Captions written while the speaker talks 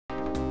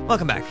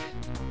Welcome back.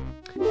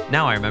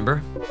 Now I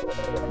remember.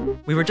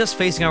 We were just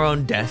facing our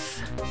own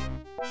death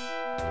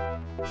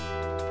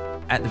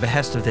at the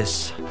behest of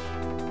this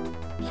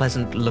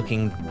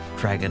pleasant-looking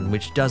dragon,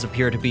 which does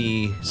appear to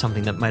be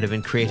something that might have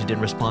been created in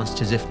response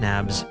to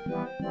Zifnab's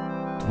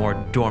more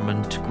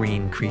dormant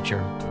green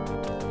creature.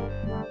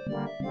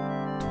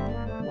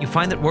 You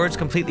find that words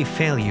completely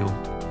fail you.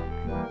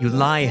 You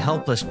lie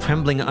helpless,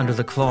 trembling under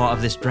the claw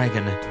of this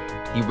dragon.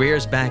 He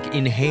rears back,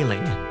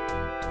 inhaling.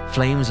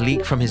 Flames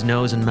leak from his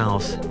nose and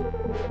mouth.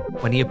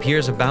 When he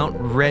appears about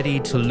ready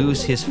to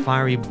loose his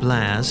fiery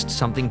blast,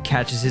 something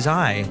catches his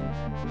eye.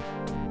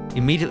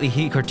 Immediately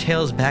he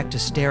curtails back to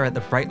stare at the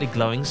brightly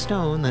glowing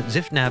stone that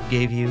Zifnab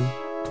gave you.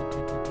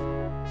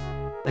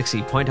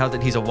 Lexi, point out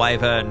that he's a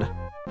wyvern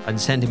and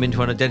send him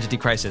into an identity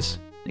crisis.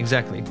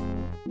 Exactly.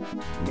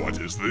 What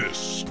is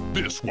this?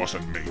 This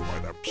wasn't made by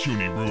that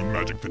puny rune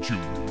magic that you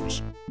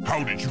use.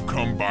 How did you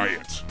come by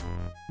it?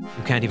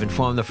 You can't even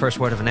form the first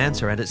word of an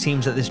answer, and it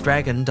seems that this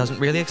dragon doesn't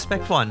really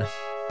expect one.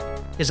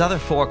 His other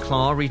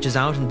foreclaw reaches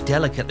out and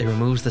delicately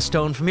removes the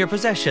stone from your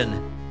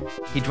possession.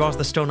 He draws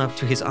the stone up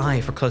to his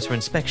eye for closer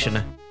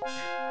inspection.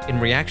 In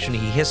reaction,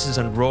 he hisses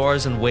and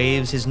roars and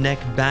waves his neck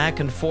back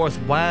and forth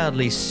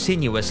wildly,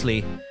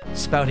 sinuously,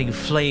 spouting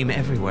flame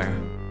everywhere.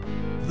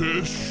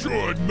 This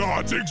should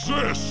not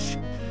exist!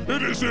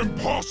 It is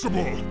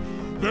impossible!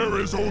 There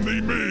is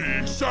only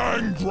me,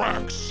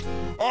 Sangrax!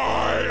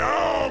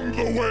 I am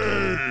the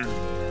way!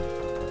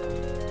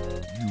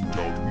 You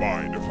don't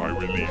mind if I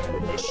relieve you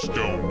of this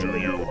stone, do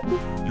you?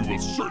 You will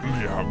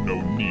certainly have no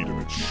need of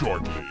it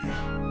shortly.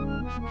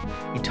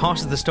 He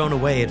tosses the stone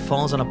away. It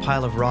falls on a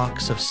pile of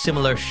rocks of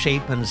similar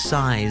shape and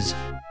size.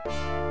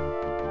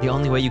 The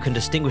only way you can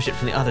distinguish it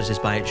from the others is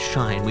by its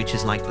shine, which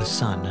is like the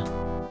sun.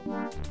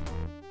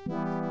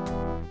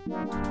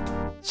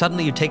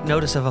 Suddenly you take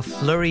notice of a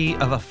furry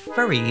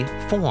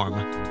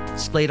form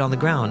splayed on the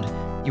ground.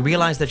 You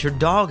realize that your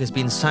dog has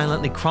been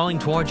silently crawling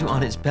towards you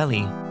on its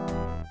belly,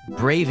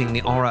 braving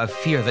the aura of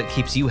fear that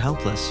keeps you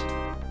helpless.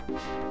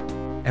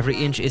 Every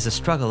inch is a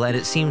struggle, and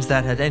it seems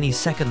that at any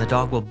second the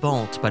dog will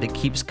bolt, but it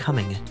keeps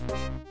coming.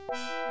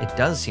 It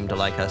does seem to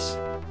like us,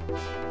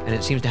 and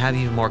it seems to have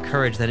even more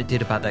courage than it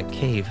did about that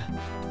cave.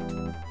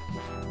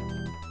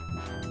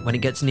 When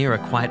it gets near, a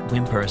quiet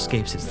whimper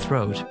escapes its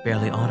throat,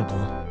 barely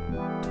audible,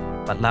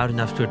 but loud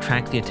enough to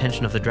attract the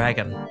attention of the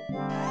dragon.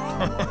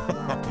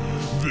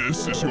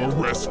 This is your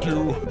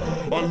rescue?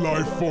 A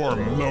life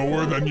form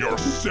lower than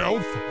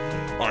yourself?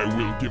 I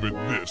will give it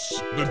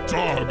this. The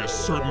dog is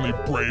certainly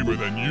braver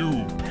than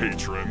you,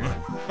 patron.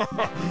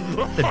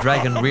 The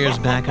dragon rears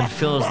back and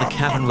fills the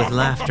cavern with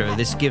laughter.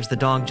 This gives the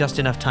dog just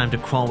enough time to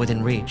crawl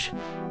within reach.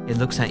 It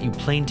looks at you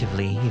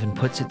plaintively, even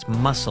puts its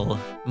muzzle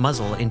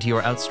into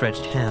your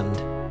outstretched hand.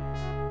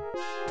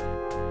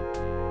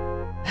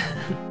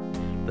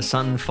 The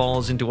sun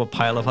falls into a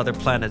pile of other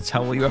planets.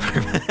 How will you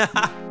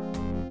ever...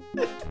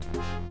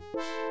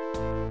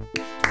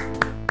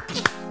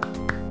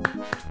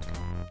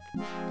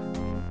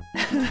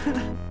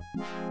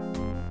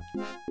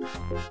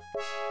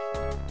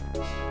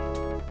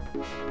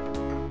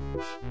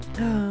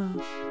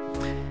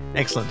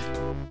 Excellent.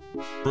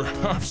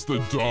 Perhaps the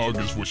dog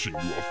is wishing you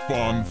a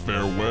fond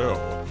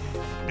farewell.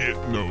 It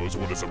knows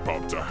what is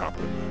about to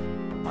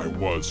happen. I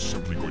was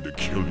simply going to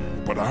kill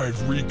you, but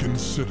I've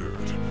reconsidered.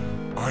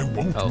 I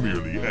won't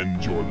merely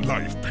end your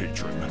life,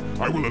 patron.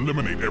 I will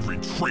eliminate every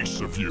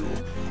trace of you.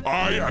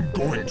 I am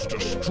going to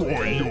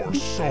destroy your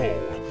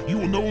soul. You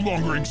will no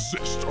longer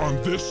exist on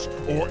this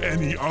or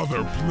any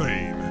other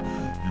plane.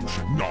 You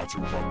should not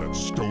have brought that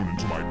stone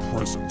into my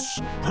presence.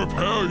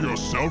 Prepare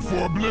yourself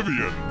for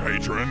oblivion,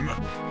 patron.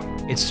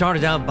 It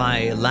started out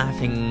by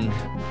laughing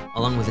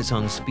along with its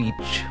own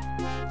speech.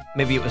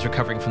 Maybe it was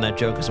recovering from that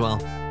joke as well.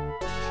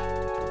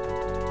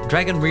 The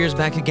dragon rears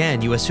back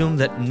again. You assume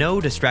that no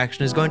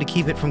distraction is going to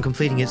keep it from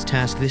completing its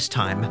task this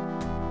time.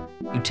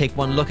 You take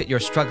one look at your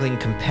struggling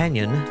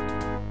companion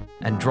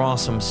and draw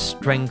some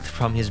strength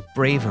from his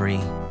bravery.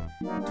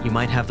 You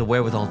might have the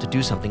wherewithal to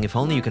do something if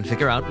only you can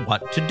figure out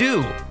what to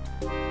do.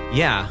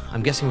 Yeah,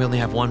 I'm guessing we only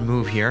have one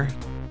move here.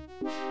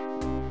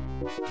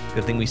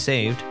 Good thing we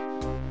saved.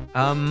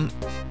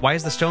 Why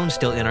is the stone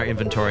still in our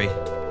inventory?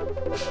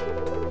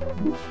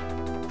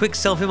 Quick,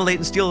 self-immolate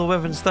and steal the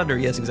weapon's thunder.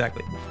 Yes,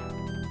 exactly.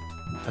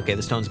 Okay,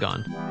 the stone's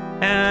gone.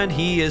 And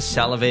he is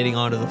salivating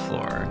onto the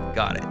floor.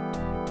 Got it.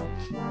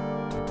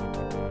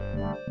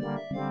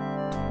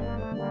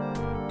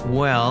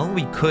 Well,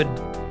 we could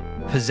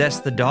possess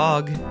the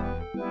dog.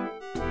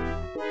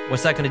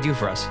 What's that going to do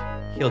for us?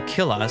 He'll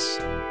kill us,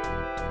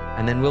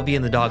 and then we'll be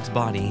in the dog's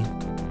body,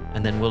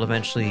 and then we'll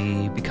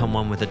eventually become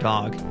one with the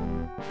dog.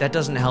 That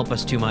doesn't help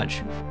us too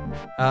much.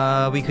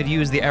 We could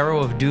use the Arrow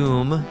of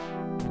Doom.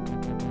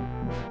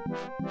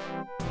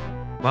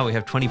 Wow, we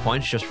have 20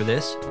 points just for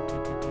this.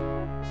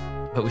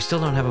 But we still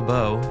don't have a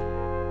bow.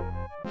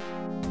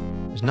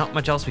 There's not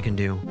much else we can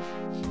do.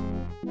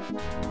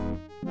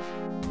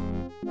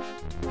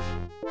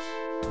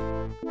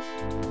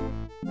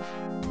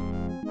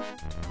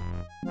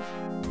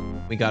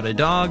 We got a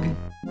dog.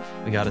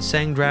 We got a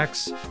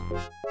Sangrax.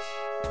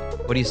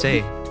 What do you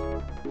say?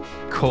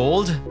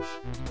 Cold?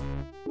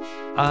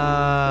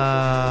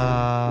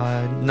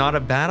 Not a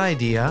bad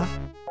idea.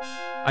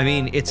 I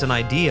mean, it's an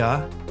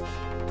idea.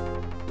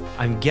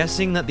 I'm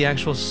guessing that the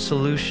actual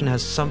solution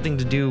has something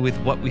to do with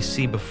what we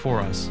see before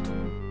us.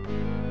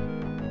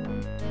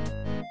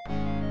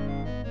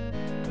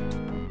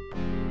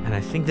 And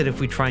I think that if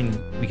we try and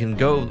we can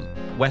go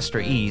west or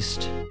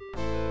east.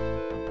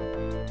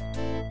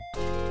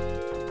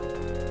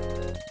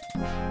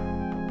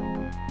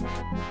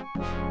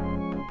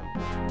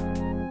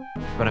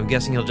 But I'm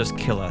guessing he'll just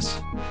kill us.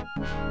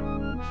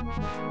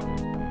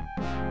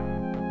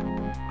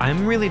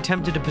 I'm really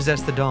tempted to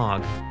possess the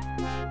dog.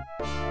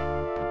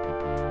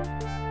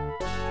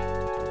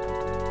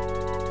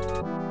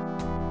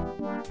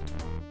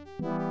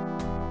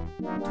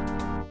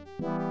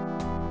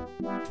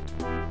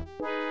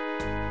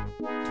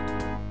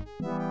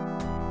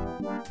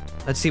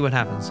 Let's see what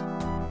happens.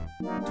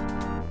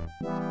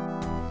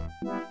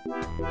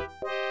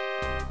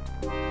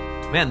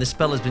 Man, this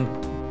spell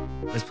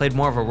has played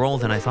more of a role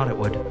than I thought it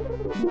would.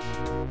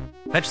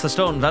 Fetch the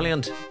stone,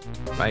 Valiant.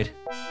 Right.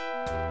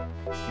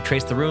 You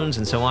trace the runes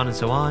and so on and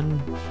so on.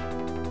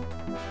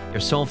 Your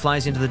soul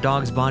flies into the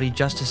dog's body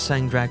just as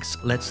Sandrax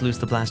lets loose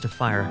the blast of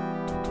fire.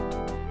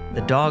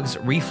 The dog's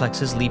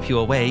reflexes leap you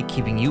away,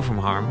 keeping you from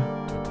harm.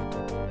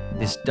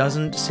 This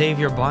doesn't save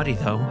your body,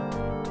 though.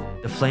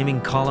 The flaming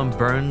column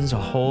burns a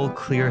hole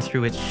clear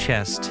through its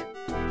chest.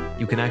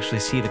 You can actually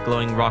see the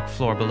glowing rock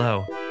floor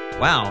below.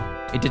 Wow,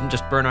 it didn't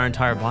just burn our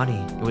entire body.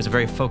 It was a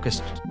very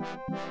focused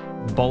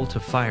bolt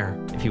of fire,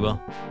 if you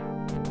will.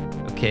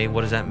 Okay,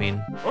 what does that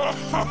mean?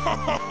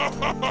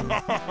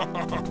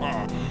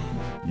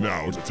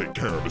 Now to take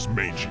care of his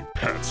mangy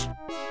pets.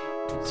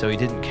 So he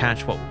didn't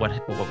catch what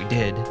we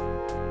did.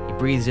 He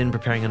breathes in,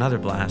 preparing another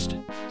blast.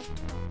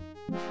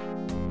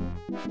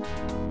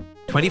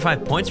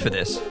 25 points for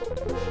this.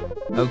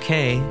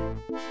 Okay.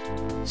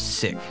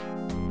 Sick.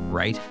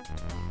 Right?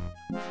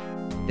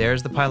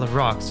 There's the pile of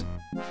rocks.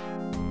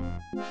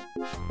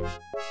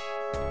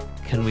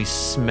 Can we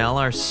smell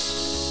our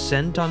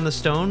scent on the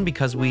stone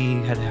because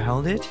we had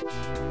held it?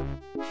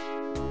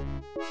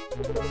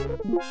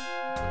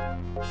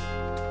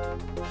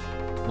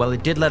 Well,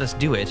 it did let us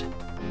do it.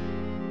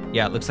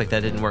 Yeah, it looks like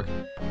that didn't work.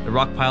 The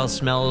rock pile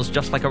smells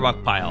just like a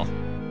rock pile.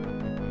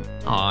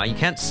 Aw, you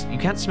can't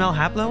smell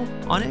Haplo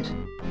on it?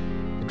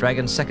 The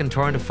dragon's second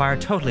torrent of fire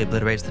totally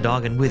obliterates the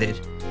dog, and with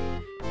it,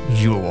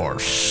 your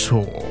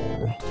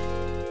soul.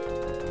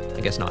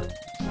 I guess not.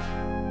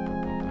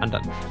 I'm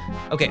done.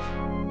 Okay.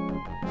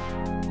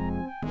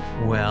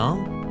 Well,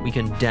 we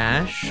can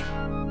dash.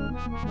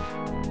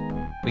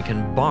 We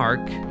can bark.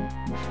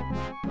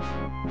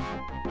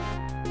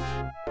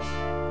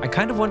 I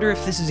kind of wonder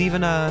if this is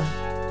even a...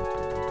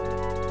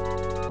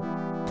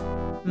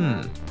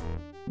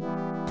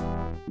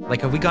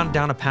 Like, have we gone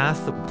down a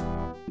path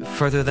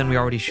further than we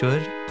already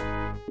should?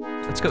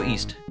 Let's go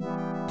east.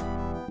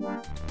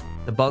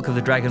 The bulk of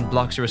the dragon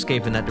blocks your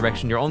escape in that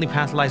direction. Your only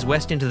path lies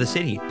west into the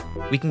city.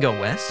 We can go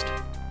west?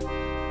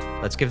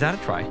 Let's give that a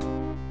try.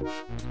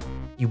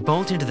 You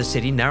bolt into the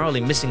city, narrowly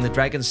missing the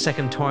dragon's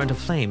second torrent of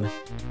flame.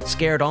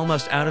 Scared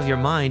almost out of your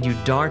mind, you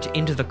dart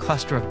into the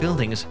cluster of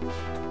buildings.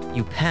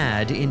 You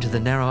pad into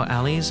narrow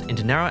alleys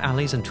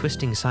and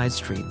twisting side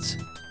streets.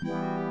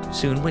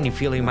 Soon, when you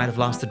feel you might have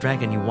lost the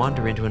dragon, you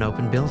wander into an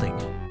open building.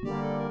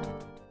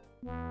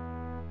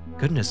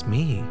 Goodness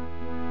me.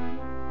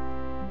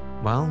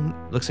 Well,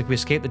 looks like we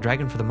escaped the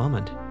dragon for the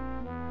moment.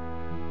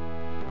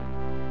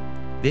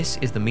 This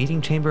is the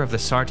meeting chamber of the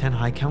Satran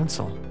High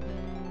Council.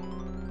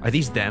 Are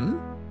these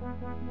them?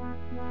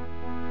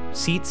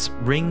 Seats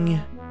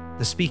ring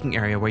the speaking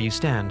area where you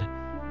stand.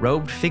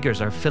 Robed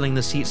figures are filling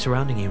the seats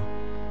surrounding you.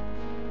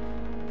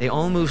 They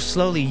all move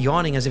slowly,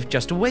 yawning as if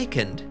just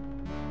awakened.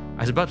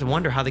 I was about to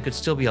wonder how they could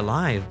still be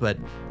alive, but...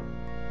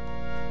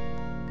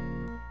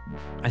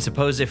 I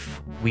suppose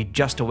if we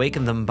just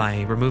awakened them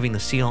by removing the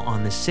seal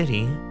on this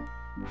city,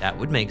 that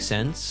would make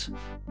sense.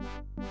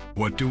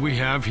 What do we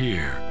have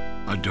here?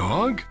 A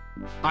dog?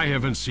 I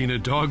haven't seen a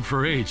dog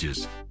for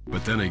ages.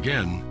 But then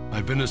again,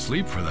 I've been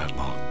asleep for that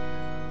long.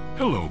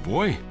 Hello,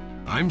 boy.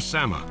 I'm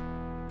Samah.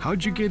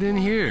 How'd you get in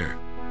here?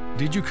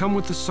 Did you come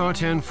with the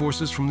Satran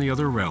forces from the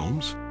other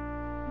realms?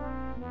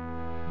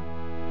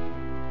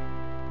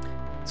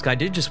 This guy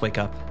did just wake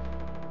up.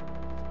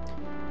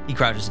 He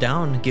crouches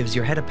down, gives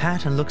your head a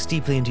pat, and looks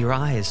deeply into your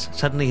eyes.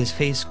 Suddenly his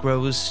face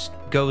goes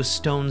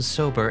stone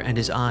sober, and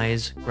his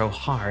eyes grow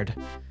hard.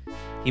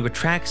 He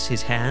retracts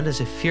his hand as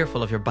if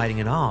fearful of your biting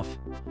it off.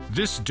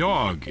 This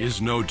dog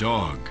is no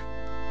dog.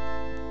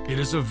 It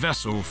is a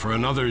vessel for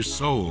another's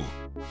soul.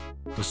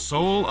 The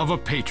soul of a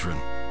patron.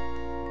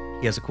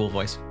 He has a cool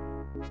voice.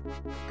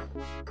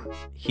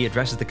 He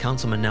addresses the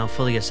councilman, now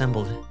fully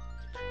assembled.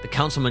 The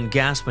councilman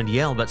gasps and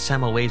yells, but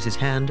Samah waves his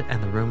hand,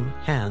 and the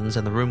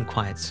room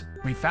quiets.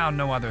 We found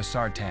no other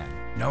Satran,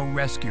 no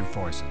rescue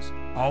forces.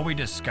 All we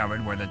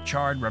discovered were the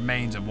charred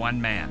remains of one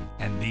man,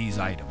 and these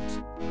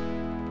items.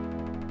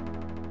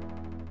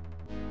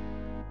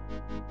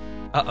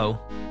 Uh-oh,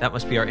 that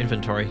must be our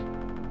inventory.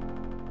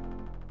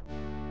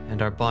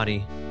 and our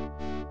body.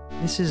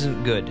 This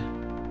isn't good.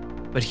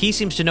 But he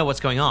seems to know what's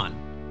going on.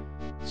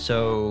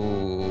 So,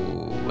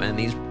 and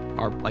these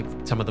are like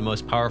some of the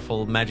most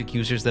powerful magic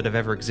users that have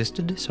ever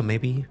existed, so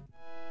maybe.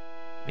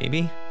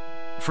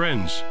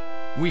 Friends,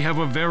 we have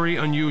a very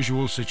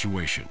unusual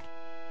situation.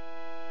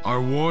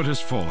 Our ward has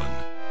fallen.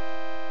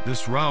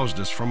 This roused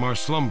us from our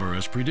slumber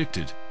as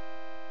predicted.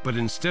 But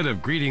instead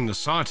of greeting the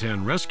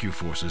Satran rescue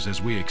forces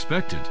as we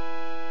expected,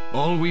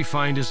 all we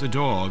find is a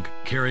dog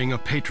carrying a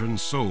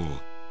patron's soul.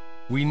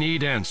 We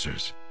need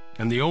answers,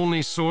 and the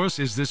only source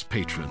is this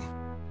patron.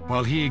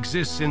 While he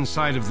exists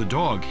inside of the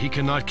dog, he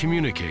cannot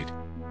communicate.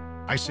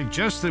 I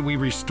suggest that we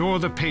restore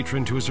the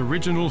patron to his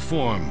original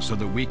form so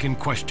that we can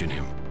question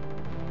him.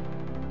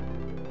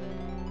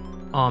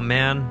 Aw,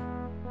 man.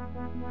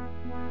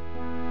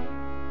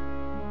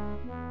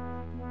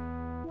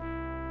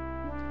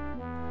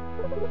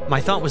 My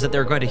thought was that they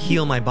were going to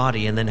heal my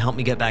body and then help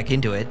me get back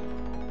into it,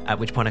 at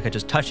which point I could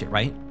just touch it,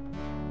 right?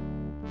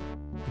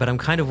 But I'm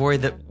kind of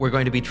worried that we're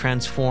going to be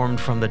transformed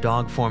from the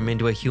dog form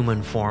into a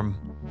human form.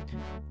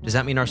 Does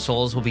that mean our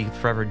souls will be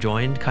forever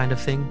joined, kind of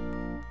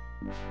thing?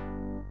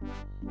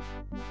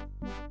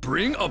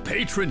 Bring a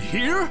patron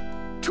here?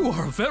 To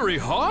our very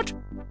heart?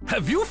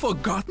 Have you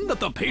forgotten that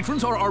the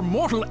patrons are our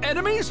mortal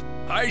enemies?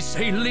 I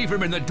say leave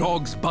him in the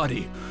dog's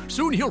body.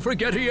 Soon he'll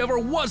forget he ever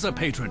was a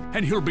patron,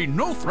 and he'll be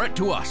no threat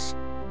to us.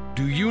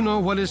 Do you know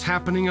what is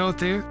happening out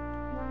there?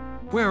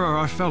 Where are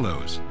our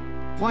fellows?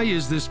 Why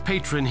is this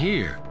patron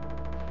here?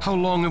 How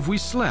long have we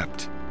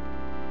slept?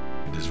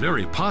 It is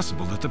very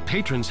possible that the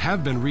patrons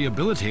have been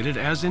rehabilitated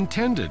as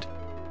intended.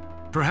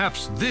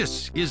 Perhaps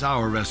this is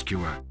our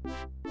rescuer.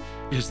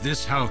 Is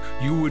this how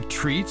you would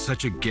treat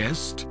such a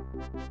guest?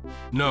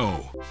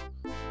 No.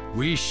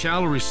 We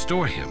shall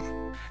restore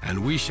him,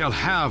 and we shall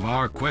have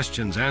our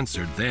questions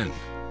answered then.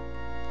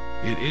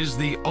 It is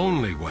the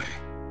only way.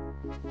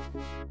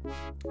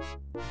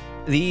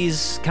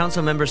 These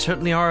council members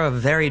certainly are of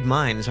varied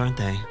minds, aren't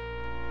they?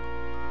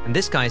 And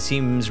this guy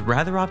seems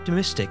rather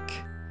optimistic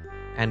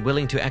and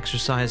willing to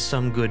exercise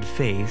some good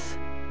faith.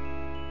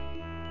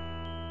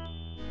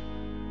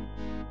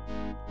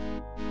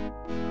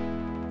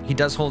 He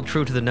does hold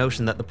true to the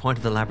notion that the point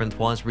of the labyrinth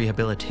was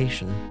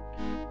rehabilitation.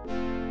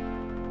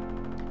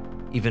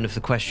 Even if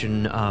the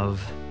question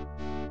of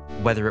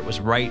whether it was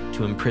right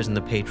to imprison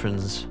the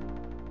patrons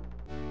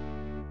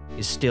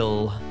is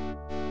still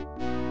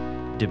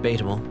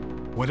debatable.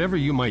 Whatever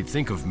you might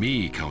think of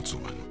me,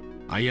 Councilman,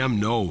 I am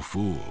no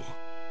fool.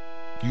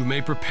 You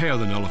may prepare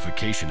the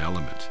nullification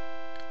element.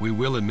 We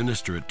will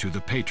administer it to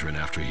the patron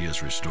after he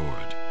is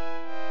restored.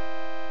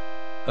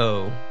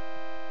 Oh.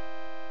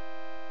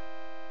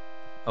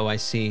 Oh, I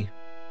see.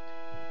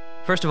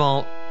 First of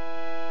all,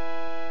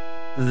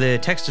 the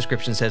text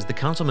description says the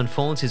councilman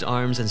folds his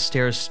arms and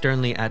stares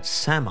sternly at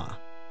Samah,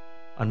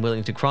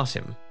 unwilling to cross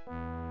him.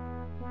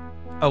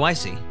 Oh, I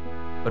see.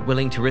 But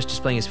willing to risk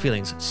displaying his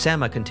feelings.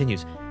 Samah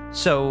continues.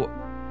 So,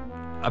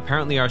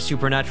 apparently our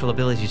supernatural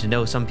ability to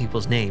know some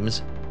people's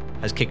names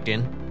has kicked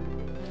in,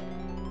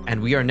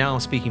 and we are now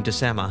speaking to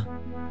Samah.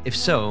 If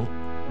so,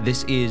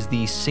 this is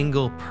the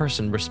single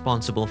person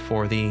responsible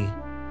for the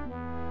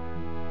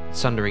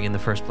sundering in the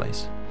first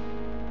place.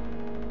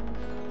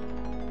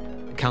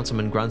 The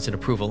councilman grunts in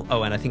approval.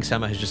 Oh, and I think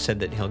Samah has just said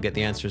that he'll get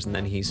the answers and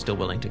then he's still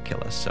willing to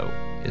kill us, so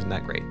isn't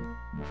that great?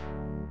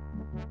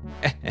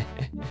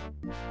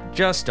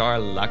 Just our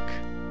luck.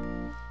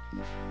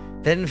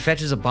 Then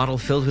fetches a bottle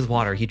filled with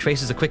water. He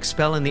traces a quick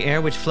spell in the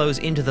air which flows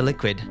into the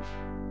liquid.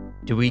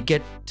 Do we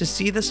get to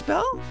see the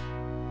spell?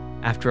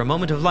 After a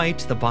moment of light,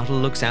 the bottle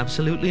looks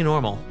absolutely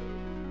normal.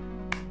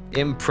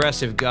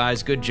 Impressive,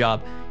 guys. Good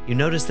job. You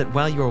notice that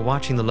while you are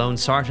watching the lone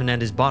Satran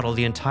and his bottle,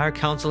 the entire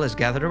council has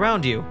gathered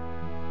around you.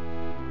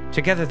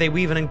 Together, they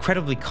weave an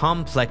incredibly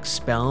complex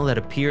spell that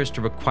appears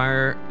to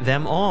require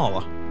them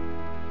all.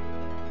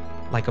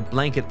 Like a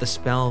blanket, the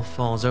spell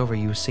falls over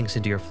you, sinks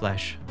into your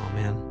flesh. Oh,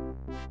 man.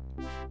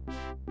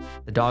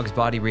 The dog's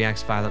body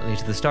reacts violently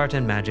to the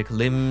Satran magic.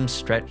 Limbs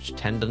stretch,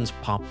 tendons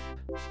pop.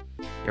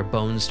 Your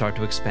bones start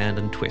to expand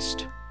and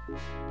twist.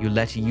 You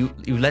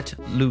let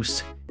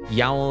loose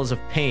yowls of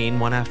pain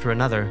one after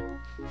another.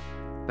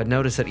 But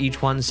notice that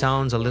each one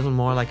sounds a little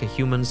more like a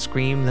human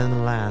scream than the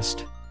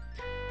last.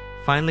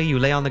 Finally, you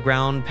lay on the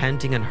ground,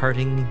 panting and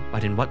hurting,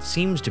 but in what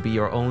seems to be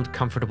your own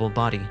comfortable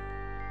body.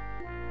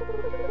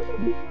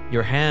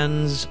 You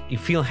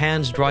feel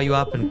hands draw you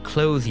up and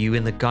clothe you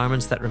in the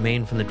garments that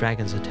remain from the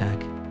dragon's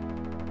attack.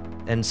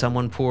 Then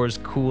someone pours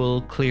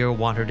cool, clear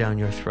water down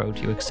your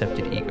throat. You accept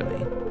it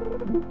eagerly.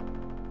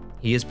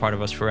 He is part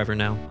of us forever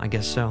now, I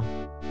guess so.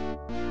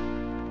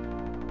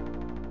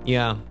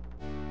 Yeah.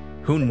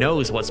 Who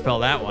knows what spell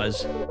that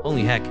was?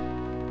 Holy heck.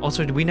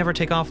 Also, did we never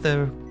take off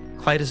the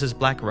Clytus's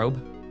black robe?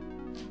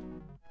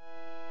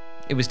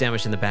 It was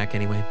damaged in the back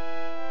anyway.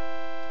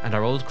 And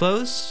our old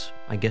clothes?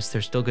 I guess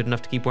they're still good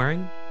enough to keep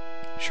wearing?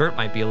 Shirt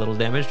might be a little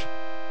damaged,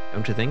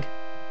 don't you think?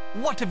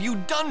 What have you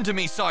done to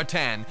me,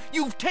 Satran?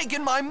 You've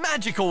taken my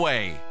magic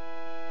away!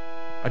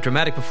 A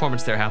dramatic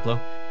performance there, Haplo.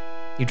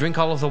 You drink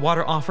all of the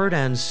water offered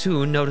and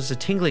soon notice a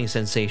tingling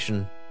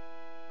sensation.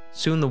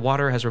 Soon the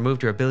water has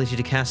removed your ability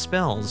to cast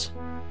spells.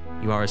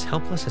 You are as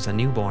helpless as a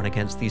newborn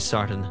against these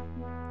Sartan.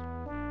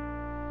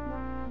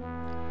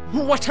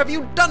 What have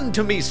you done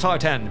to me,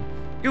 Sartan?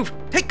 You've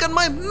taken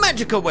my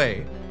magic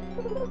away!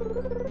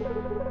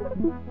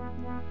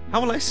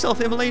 How will I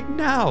self-immolate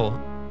now?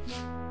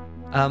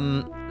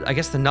 I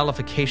guess the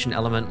nullification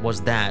element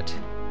was that.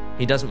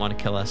 He doesn't want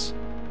to kill us.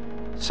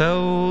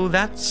 So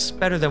that's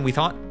better than we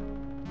thought.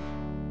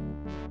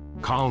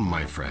 Calm,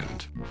 my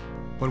friend.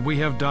 What we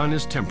have done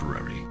is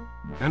temporary,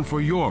 and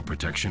for your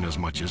protection as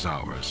much as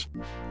ours.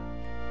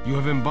 You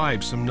have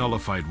imbibed some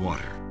nullified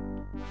water.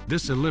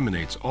 This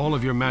eliminates all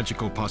of your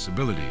magical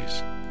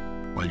possibilities.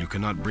 While you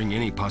cannot bring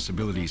any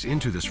possibilities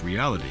into this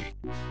reality,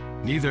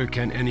 neither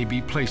can any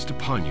be placed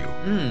upon you.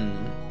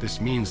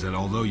 This means that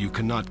although you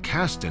cannot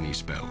cast any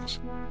spells,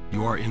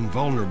 you are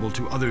invulnerable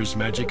to others'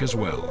 magic as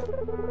well.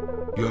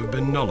 You have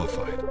been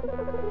nullified.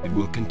 It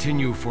will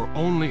continue for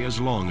only as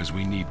long as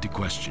we need to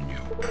question you.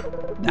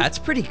 That's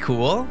pretty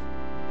cool.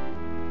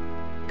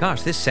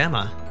 Gosh, this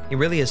Samah, he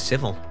really is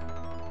civil.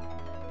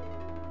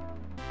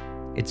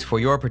 It's for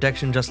your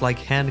protection just like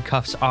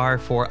handcuffs are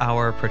for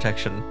our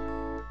protection.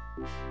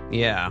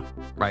 Yeah,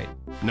 right.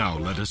 Now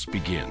let us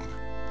begin.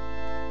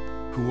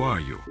 Who are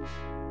you?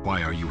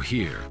 Why are you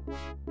here?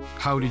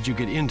 How did you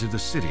get into the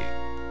city?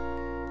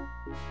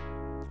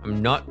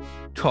 I'm not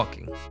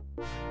talking.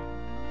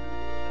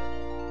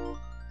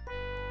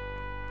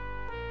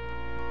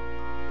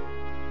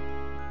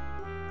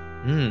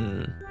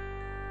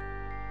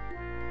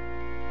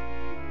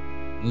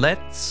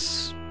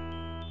 Let's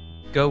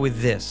go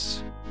with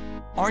this.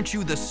 Aren't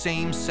you the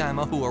same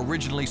Samah who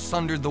originally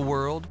sundered the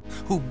world?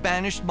 Who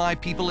banished my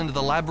people into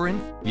the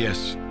labyrinth?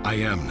 Yes, I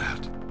am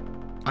that.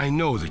 I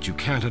know that you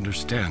can't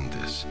understand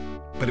this,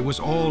 but it was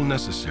all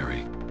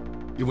necessary.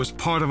 It was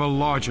part of a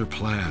larger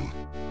plan.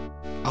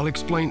 I'll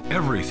explain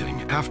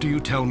everything after you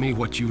tell me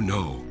what you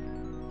know.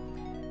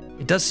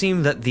 It does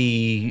seem that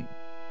the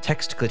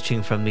text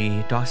glitching from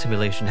the dock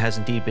simulation has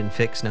indeed been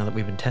fixed now that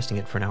we've been testing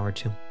it for an hour or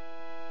two.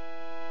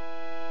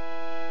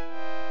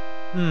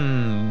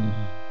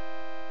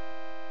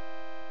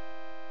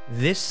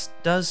 This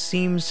does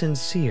seem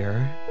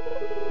sincere.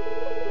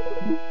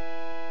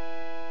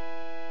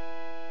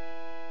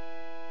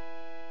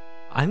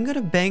 I'm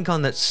gonna bank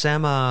on that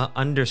Samah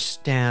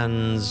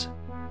understands,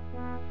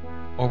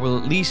 or will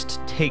at least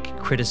take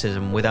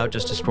criticism without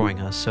just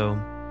destroying us, so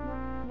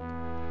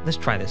let's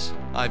try this.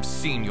 I've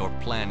seen your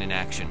plan in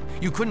action.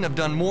 You couldn't have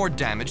done more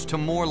damage to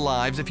more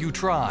lives if you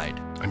tried.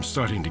 I'm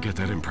starting to get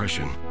that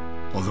impression,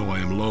 although I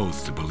am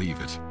loath to believe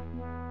it.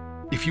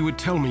 If you would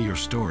tell me your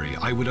story,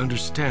 I would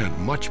understand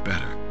much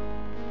better.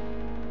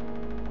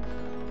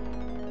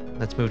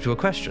 Let's move to a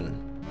question.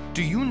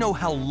 Do you know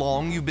how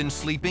long you've been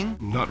sleeping?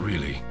 Not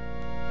really.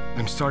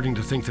 I'm starting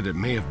to think that it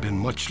may have been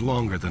much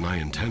longer than I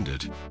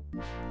intended.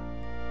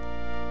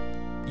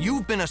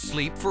 You've been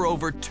asleep for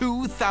over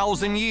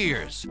 2,000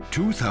 years.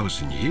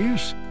 2,000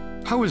 years?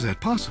 How is that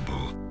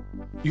possible?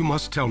 You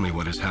must tell me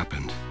what has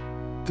happened.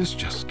 This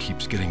just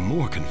keeps getting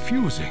more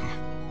confusing.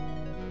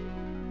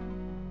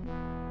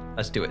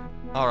 Let's do it.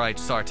 All right,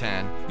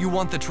 Sartan. You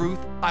want the truth?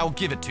 I'll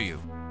give it to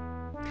you.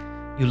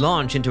 You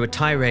launch into a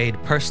tirade,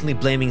 personally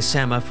blaming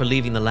Samah for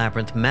leaving the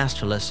labyrinth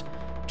masterless,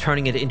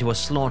 turning it into a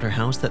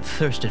slaughterhouse that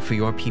thirsted for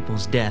your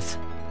people's death.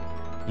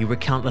 You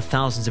recount the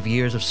thousands of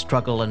years of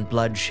struggle and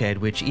bloodshed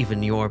which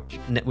even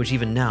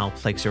now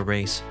plagues your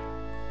race.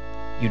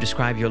 You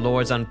describe your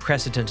lord's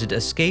unprecedented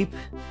escape,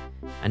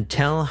 and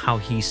tell how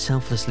he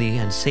selflessly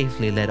and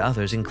safely led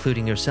others,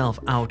 including yourself,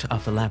 out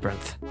of the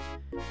labyrinth.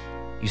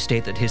 You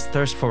state that his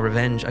thirst for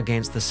revenge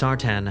against the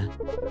Sartan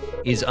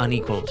is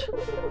unequaled.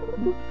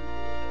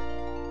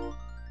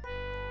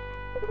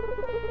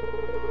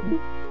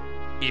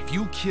 If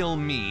you kill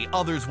me,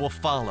 others will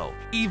follow.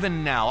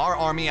 Even now, our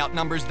army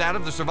outnumbers that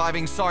of the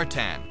surviving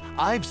Sartan.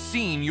 I've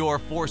seen your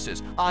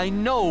forces. I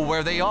know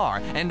where they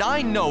are, and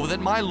I know that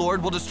my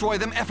lord will destroy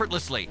them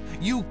effortlessly.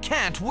 You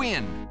can't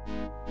win.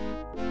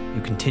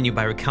 You continue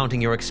by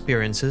recounting your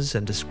experiences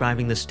and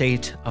describing the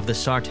state of the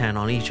Sartan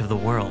on each of the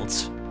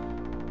worlds.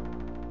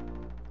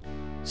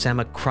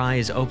 Samah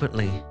cries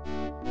openly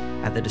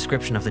at the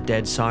description of the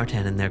dead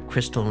Sartan and their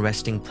crystal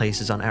resting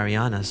places on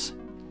Arianas.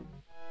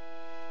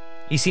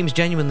 He seems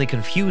genuinely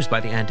confused by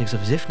the antics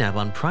of Zifnab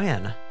on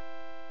Prian.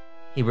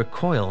 He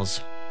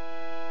recoils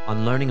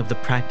on learning of the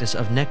practice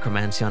of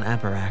necromancy on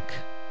Abarak,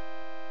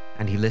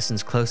 and he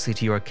listens closely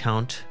to your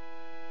account,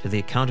 to the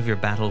account of your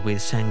battle with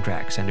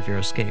Sangrax and of your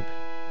escape.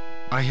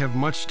 I have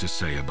much to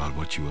say about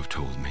what you have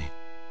told me.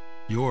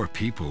 Your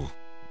people,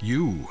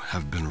 you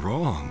have been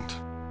wronged.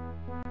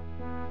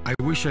 I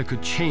wish I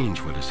could change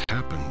what has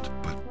happened,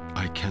 but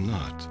I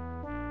cannot.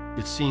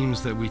 It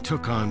seems that we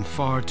took on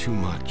far too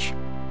much.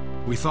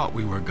 We thought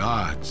we were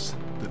gods,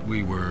 that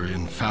we were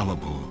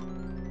infallible.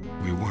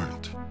 We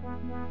weren't.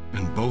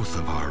 And both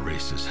of our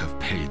races have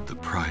paid the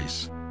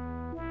price.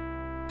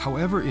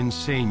 However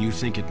insane you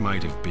think it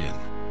might have been,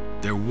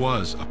 there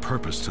was a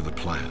purpose to the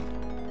plan.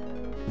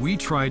 We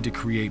tried to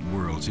create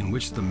worlds in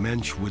which the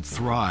Mensch would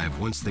thrive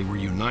once they were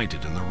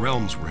united and the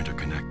realms were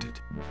interconnected.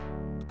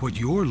 What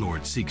your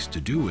Lord seeks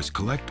to do is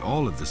collect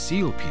all of the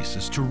seal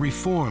pieces to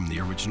reform the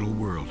original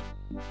world.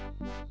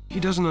 He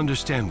doesn't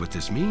understand what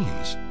this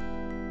means.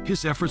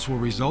 His efforts will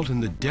result in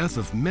the death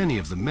of many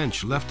of the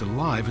Mensch left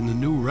alive in the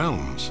new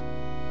realms.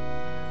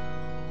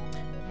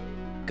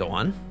 Go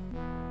on.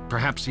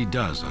 Perhaps he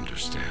does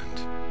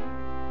understand.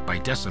 By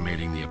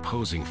decimating the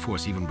opposing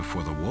force even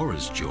before the war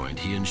is joined,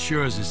 he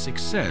ensures his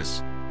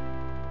success.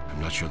 I'm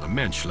not sure the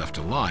Mensch left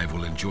alive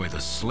will enjoy the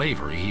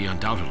slavery he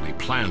undoubtedly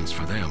plans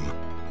for them.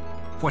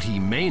 What he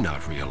may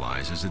not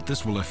realize is that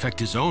this will affect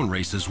his own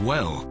race as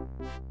well.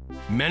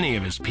 Many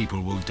of his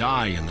people will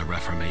die in the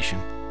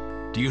Reformation.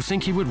 Do you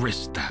think he would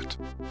risk that?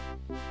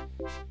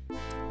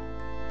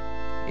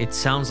 It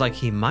sounds like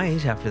he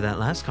might after that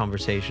last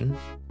conversation.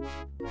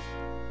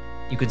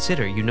 You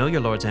consider, you know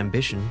your Lord's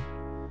ambition.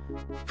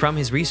 From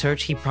his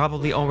research, he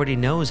probably already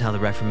knows how the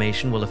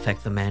Reformation will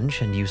affect the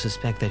Mensch, and you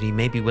suspect that he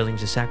may be willing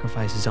to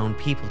sacrifice his own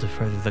people to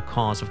further the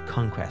cause of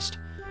conquest.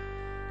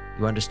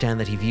 You understand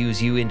that he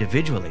views you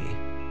individually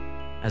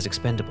as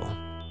expendable.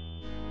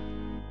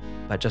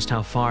 But just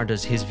how far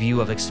does his view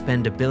of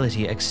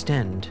expendability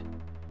extend?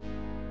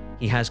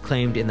 He has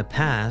claimed in the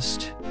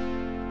past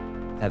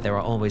that there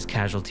are always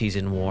casualties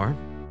in war.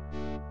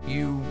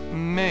 You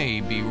may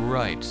be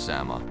right,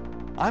 Samah.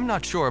 I'm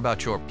not sure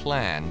about your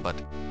plan, but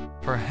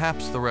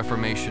perhaps the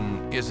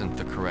Reformation isn't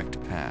the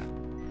correct path.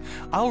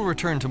 I'll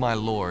return to my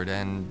lord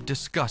and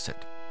discuss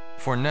it.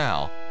 For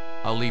now,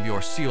 I'll leave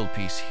your seal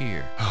piece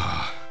here.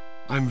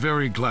 I'm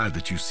very glad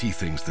that you see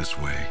things this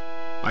way.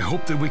 I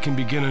hope that we can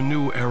begin a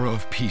new era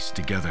of peace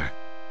together.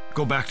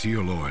 Go back to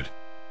your lord.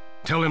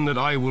 Tell him that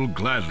I will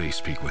gladly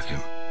speak with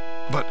him.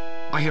 But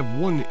I have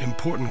one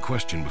important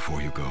question before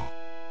you go.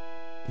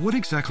 What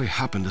exactly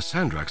happened to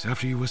Sandrax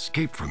after you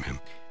escaped from him?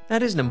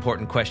 That is an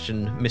important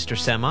question, Mr.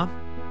 Samah.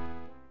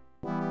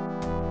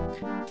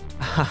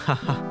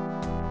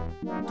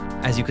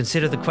 As you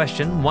consider the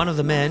question, one of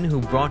the men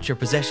who brought your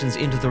possessions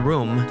into the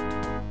room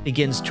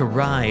begins to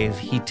writhe.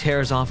 He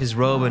tears off his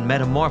robe and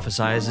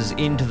metamorphosizes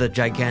into the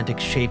gigantic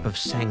shape of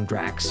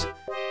Sandrax.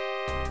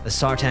 The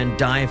Sartan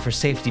dive for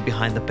safety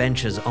behind the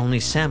benches. Only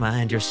Samah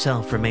and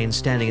yourself remain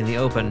standing in the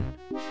open.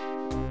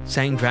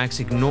 Sandrax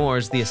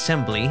ignores the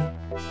assembly,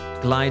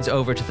 glides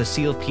over to the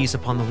seal piece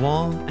upon the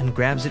wall, and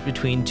grabs it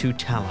between two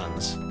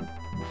talons.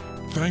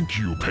 Thank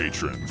you,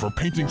 patron, for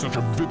painting such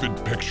a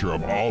vivid picture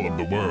of all of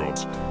the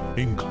worlds,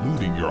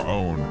 including your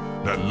own,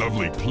 that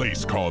lovely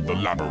place called the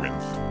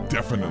Labyrinth.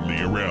 Definitely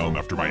a realm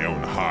after my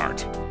own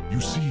heart. You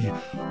see,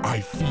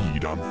 I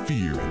feed on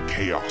fear and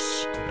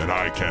chaos, and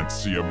I can't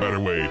see a better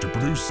way to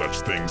produce such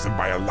things than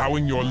by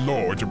allowing your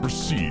lord to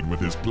proceed with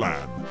his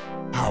plan.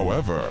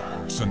 However,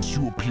 since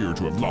you appear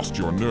to have lost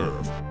your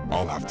nerve,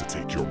 I'll have to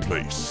take your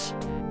place.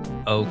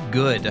 Oh,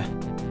 good.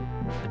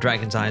 The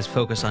dragon's eyes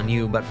focus on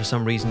you, but for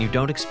some reason you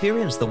don't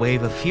experience the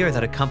wave of fear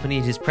that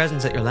accompanied his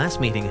presence at your last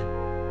meeting.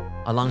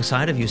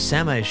 Alongside of you,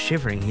 Samah is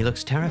shivering. He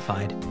looks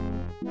terrified.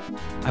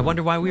 I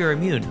wonder why we are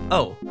immune.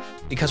 Oh,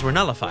 because we're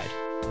nullified.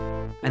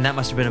 And that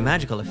must have been a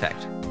magical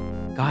effect.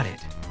 Got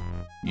it.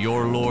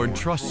 Your lord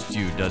trusts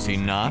you, does he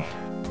not?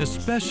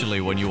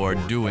 Especially when you are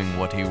doing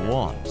what he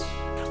wants.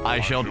 I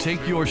shall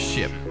take your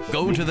ship,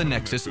 go to the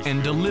Nexus,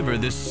 and deliver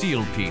this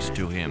seal piece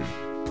to him.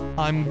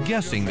 I'm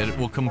guessing that it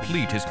will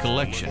complete his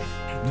collection.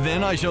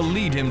 Then I shall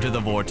lead him to the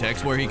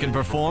Vortex where he can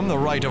perform the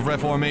rite of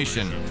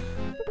reformation.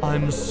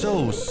 I'm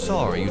so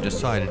sorry you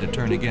decided to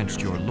turn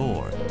against your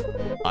lord.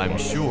 I'm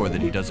sure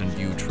that he doesn't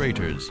view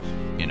traitors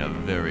in a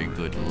very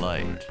good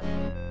light.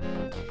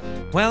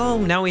 Well,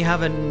 now we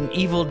have an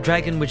evil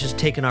dragon which has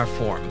taken our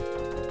form.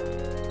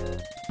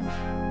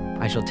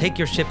 I shall take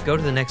your ship, go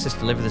to the Nexus,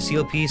 deliver the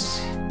seal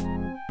piece.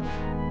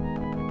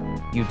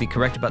 You'd be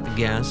correct about the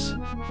gas.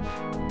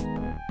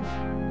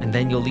 And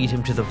then you'll lead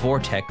him to the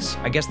Vortex.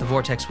 I guess the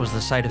Vortex was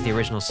the site of the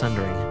original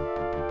Sundering.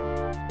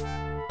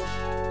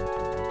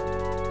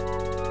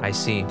 I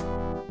see.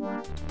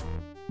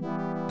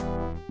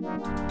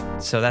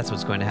 So that's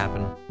what's going to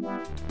happen.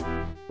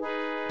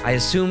 I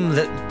assume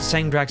that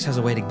Sandrax has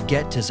a way to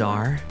get to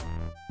Czar.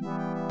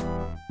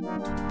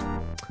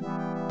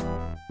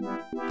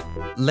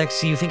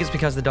 Lexi, you think it's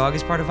because the dog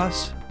is part of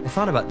us? I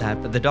thought about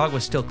that, but the dog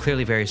was still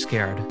clearly very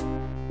scared.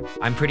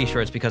 I'm pretty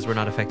sure it's because we're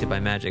not affected by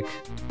magic.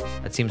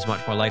 That seems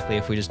much more likely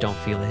if we just don't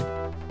feel it.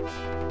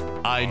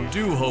 I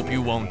do hope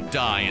you won't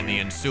die in the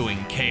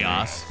ensuing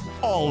chaos.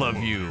 All of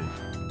you.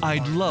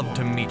 I'd love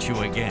to meet you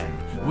again.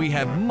 We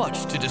have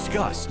much to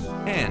discuss,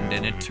 and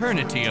an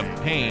eternity of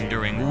pain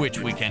during which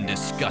we can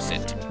discuss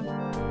it.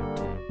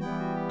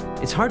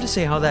 It's hard to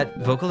say how that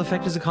vocal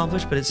effect is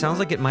accomplished, but it sounds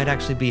like it might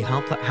actually be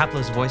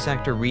Hapla's voice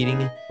actor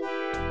reading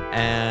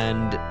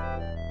and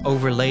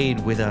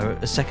overlaid with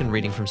a second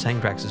reading from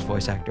Sandrax's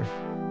voice actor.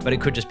 But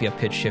it could just be a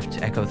pitch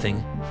shift echo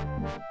thing.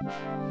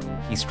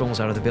 He strolls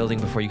out of the building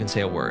before you can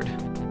say a word.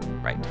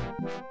 Right.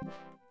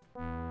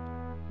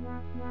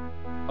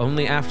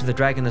 Only after the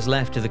dragon has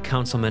left do the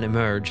councilmen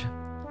emerge.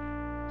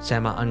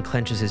 Samah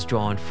unclenches his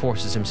jaw and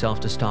forces himself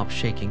to stop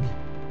shaking.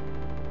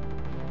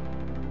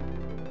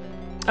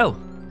 Oh,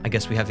 I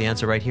guess we have the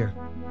answer right here.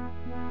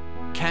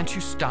 Can't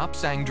you stop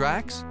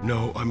Sangdrax?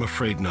 No, I'm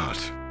afraid not.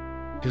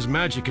 His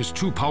magic is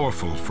too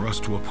powerful for us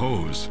to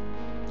oppose.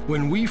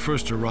 When we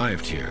first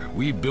arrived here,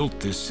 we built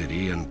this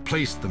city and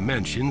placed the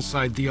Mensch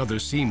inside the other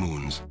sea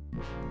moons.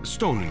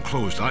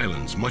 Stone-enclosed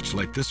islands much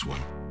like this one.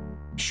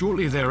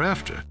 Shortly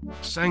thereafter,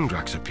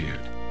 Sangdrax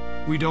appeared.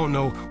 We don't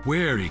know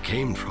where he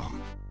came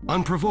from.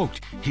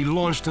 Unprovoked, he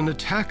launched an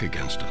attack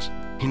against us.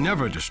 He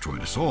never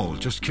destroyed us all,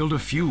 just killed a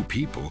few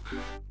people.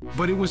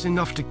 But it was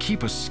enough to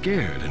keep us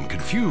scared and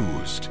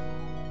confused.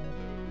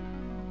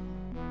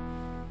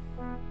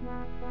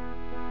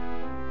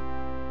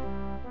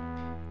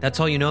 That's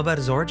all you know about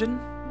his origin?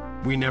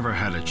 We never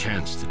had a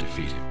chance to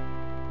defeat him.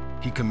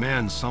 He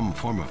commands some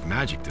form of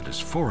magic that is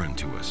foreign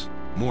to us,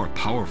 more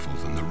powerful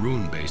than the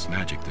rune-based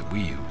magic that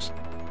we use.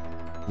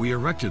 We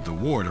erected the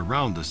ward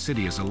around the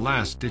city as a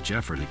last-ditch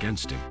effort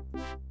against him.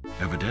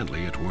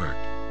 Evidently, it worked.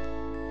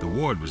 The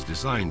ward was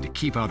designed to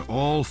keep out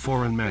all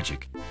foreign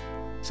magic.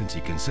 Since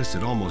he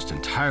consisted almost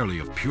entirely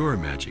of pure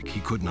magic, he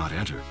could not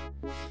enter.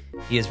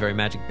 He is very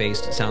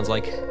magic-based, it sounds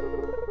like.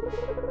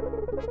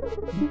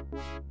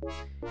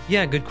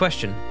 Yeah, good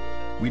question.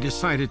 We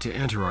decided to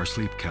enter our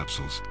sleep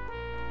capsules.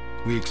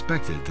 We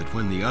expected that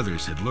when the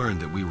others had learned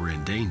that we were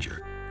in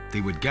danger,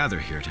 they would gather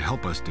here to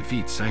help us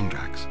defeat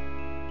Sangdrax.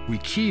 We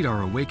keyed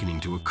our awakening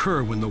to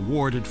occur when the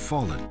ward had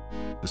fallen,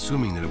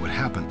 assuming that it would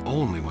happen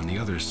only when the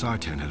other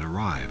Sartan had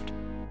arrived.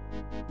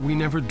 We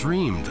never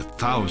dreamed that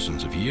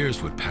thousands of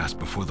years would pass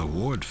before the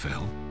ward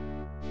fell.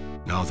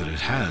 Now that it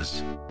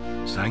has,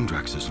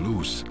 Sangdrax is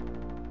loose.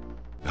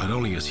 Not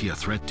only is he a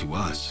threat to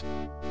us,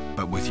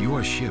 but with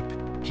your ship,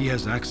 he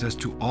has access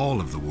to all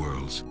of the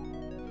worlds.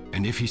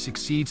 And if he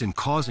succeeds in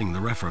causing the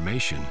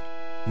Reformation,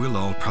 we'll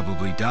all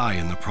probably die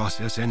in the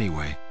process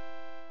anyway.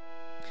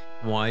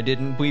 Why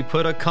didn't we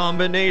put a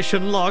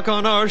combination lock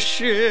on our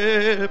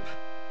ship?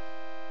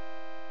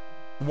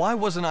 Why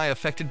wasn't I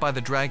affected by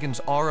the dragon's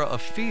aura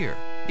of fear?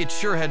 It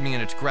sure had me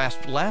in its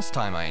grasp last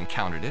time I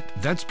encountered it.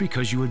 That's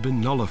because you had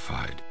been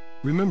nullified.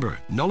 Remember,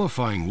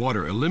 nullifying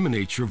water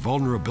eliminates your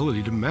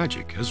vulnerability to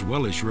magic, as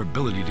well as your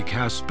ability to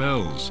cast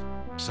spells.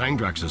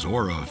 Sangdrax's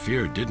aura of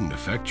fear didn't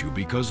affect you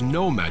because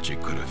no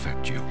magic could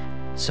affect you.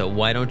 So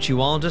why don't you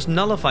all just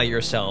nullify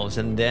yourselves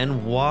and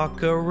then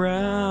walk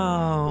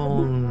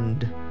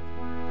around?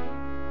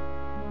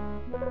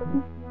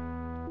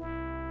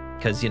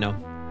 Because, you know,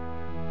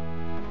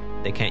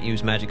 they can't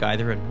use magic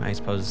either, and I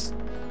suppose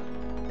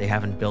they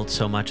haven't built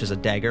so much as a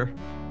dagger.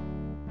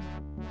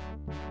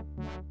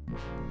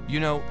 You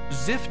know,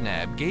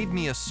 Zifnab gave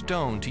me a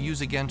stone to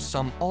use against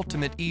some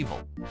ultimate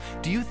evil.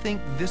 Do you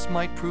think this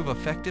might prove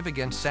effective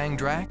against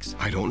Sangdrax?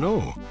 I don't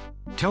know.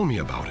 Tell me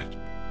about it.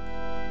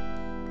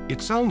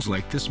 It sounds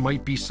like this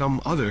might be some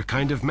other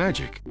kind of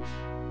magic.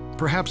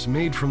 Perhaps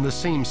made from the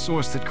same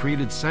source that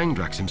created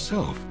Sangdrax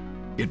himself.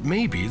 It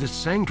may be that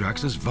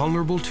Sangdrax is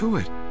vulnerable to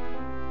it.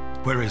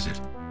 Where is it?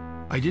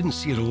 I didn't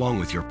see it along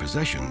with your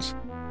possessions.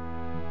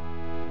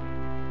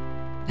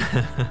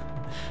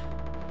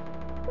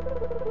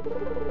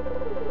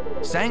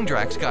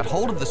 Sangdrax got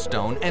hold of the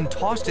stone and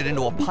tossed it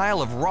into a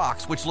pile of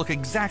rocks which look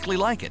exactly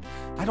like it.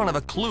 I don't have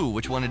a clue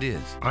which one it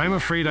is. I'm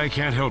afraid I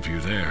can't help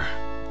you there.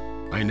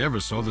 I never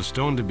saw the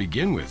stone to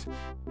begin with,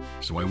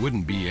 so I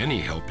wouldn't be any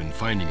help in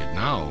finding it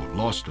now,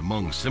 lost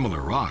among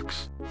similar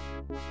rocks.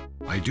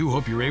 I do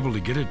hope you're able to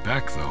get it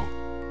back,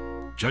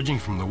 though. Judging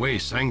from the way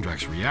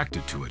Sangdrax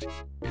reacted to it,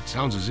 it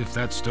sounds as if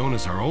that stone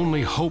is our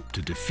only hope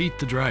to defeat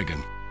the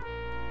dragon.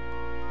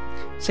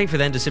 Safer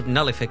then to sip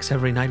Nullifix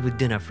every night with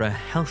dinner for a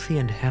healthy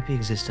and happy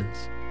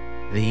existence.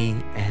 The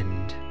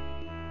end.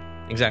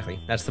 Exactly,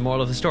 that's the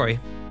moral of the story.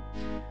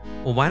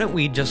 Well, why don't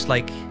we just,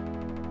 like,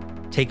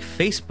 take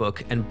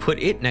Facebook and put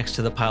it next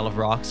to the pile of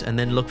rocks and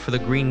then look for the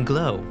green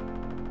glow?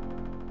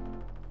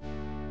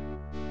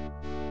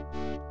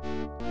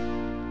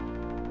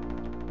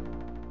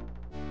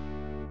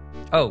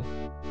 Oh,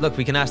 look,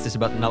 we can ask this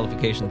about the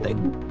nullification thing.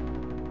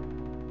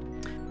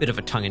 Bit of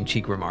a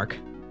tongue-in-cheek remark.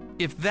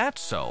 If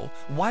that's so,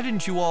 why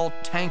didn't you all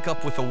tank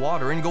up with the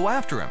water and go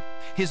after him?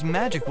 His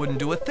magic wouldn't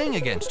do a thing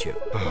against you.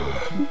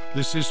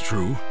 This is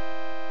true,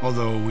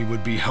 although we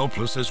would be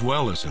helpless as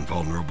well as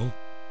invulnerable.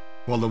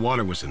 While the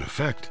water was in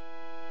effect,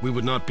 we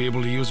would not be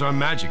able to use our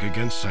magic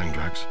against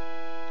Sangdrax.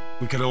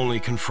 We could only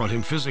confront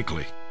him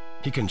physically.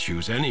 He can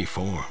choose any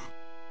form.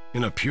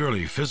 In a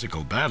purely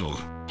physical battle,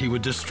 he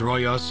would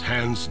destroy us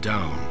hands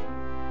down.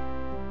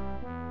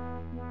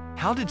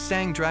 How did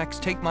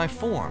Sangdrax take my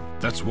form?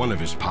 That's one of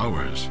his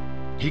powers.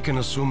 He can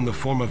assume the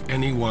form of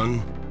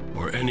anyone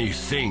or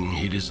anything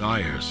he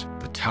desires.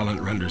 The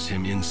talent renders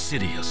him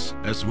insidious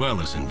as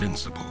well as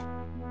invincible.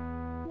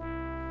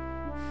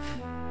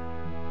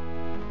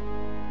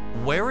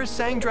 Where is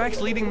Sangdrax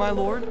leading, my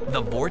lord?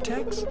 The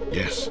Vortex?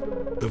 Yes.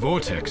 The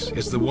Vortex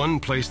is the one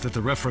place that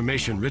the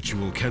Reformation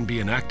ritual can be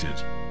enacted.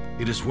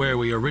 It is where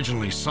we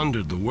originally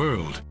sundered the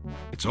world.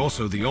 It's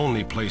also the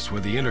only place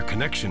where the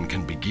interconnection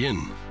can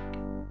begin.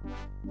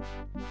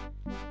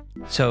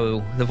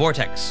 So, the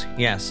Vortex,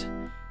 yes.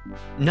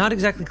 Not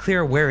exactly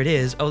clear where it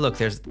is. Oh, look,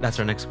 that's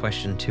our next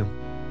question, too.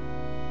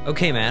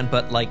 Okay, man,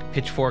 but like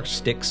pitchfork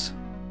sticks.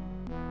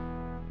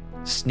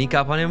 Sneak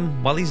up on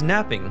him while he's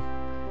napping.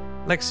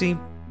 Lexi,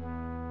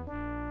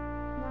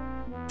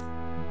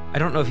 I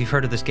don't know if you've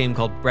heard of this game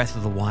called Breath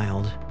of the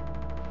Wild.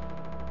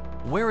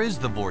 Where is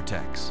the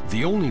vortex?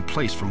 The only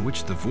place from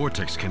which the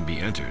vortex can be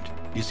entered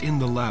is in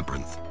the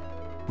labyrinth.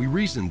 We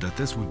reasoned that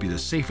this would be the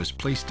safest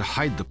place to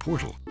hide the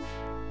portal.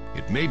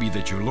 It may be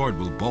that your lord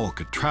will balk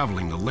at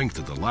traveling the length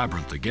of the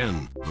labyrinth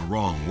again the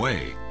wrong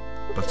way,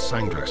 but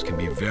Sangdrax can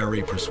be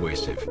very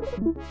persuasive.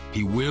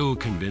 He will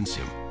convince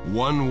him,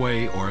 one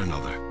way or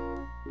another.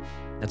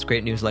 That's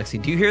great news,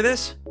 Lexi. Do you hear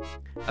this?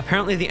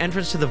 Apparently the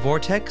entrance to the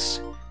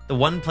vortex, the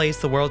one place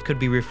the world could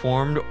be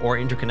reformed or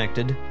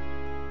interconnected,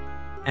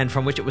 and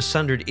from which it was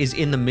sundered, is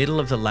in the middle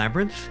of the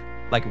labyrinth,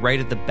 like right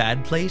at the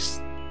bad place,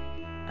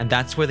 and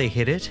that's where they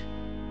hid it.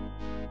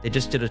 They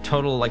just did a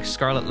total, like,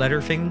 Scarlet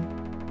Letter thing.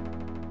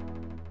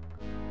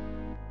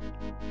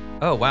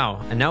 Oh,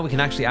 wow. And now we can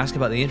actually ask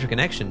about the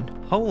interconnection.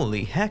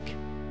 Holy heck.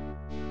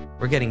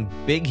 We're getting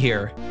big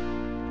here.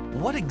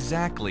 What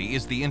exactly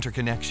is the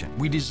interconnection?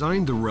 We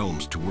designed the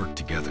realms to work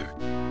together.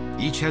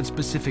 Each had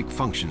specific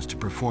functions to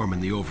perform in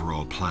the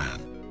overall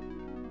plan.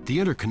 The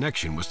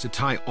interconnection was to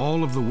tie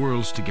all of the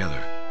worlds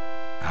together.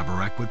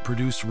 Abarak would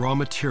produce raw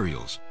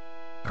materials.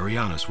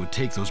 Arianas would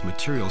take those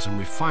materials and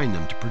refine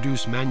them to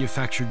produce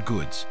manufactured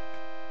goods.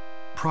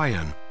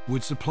 Prian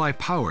would supply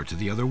power to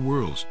the other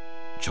worlds.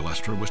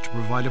 Celestra was to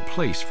provide a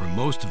place for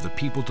most of the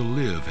people to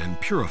live and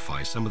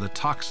purify some of the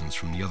toxins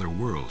from the other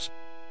worlds,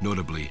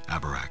 notably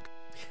Abarak.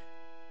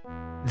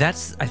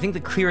 That's, I think, the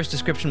clearest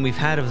description we've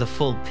had of the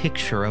full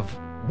picture of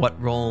what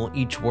role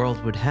each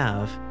world would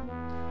have.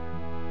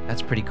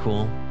 That's pretty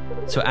cool.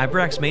 So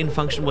Abarak's main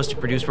function was to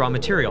produce raw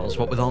materials,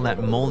 what with all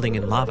that molding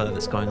and lava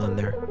that's going on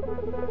there.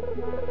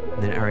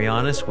 And then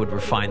Arianas would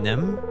refine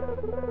them,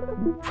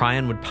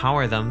 Prian would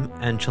power them,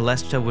 and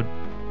Celestra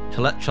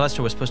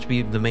was supposed to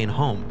be the main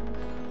home.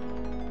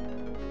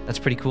 That's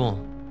pretty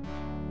cool.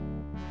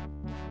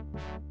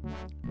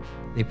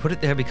 They put it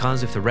there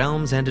because if the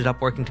realms ended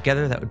up working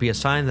together, that would be a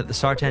sign that the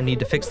Sartan need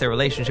to fix their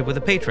relationship with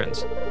the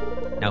patrons,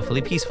 now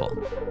fully peaceful.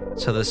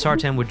 So the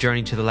Sartan would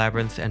journey to the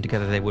labyrinth, and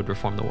together they would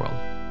reform the world.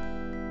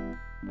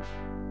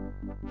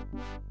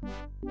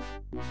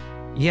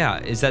 Yeah,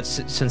 is that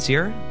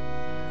sincere?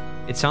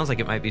 It sounds like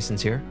it might be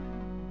sincere.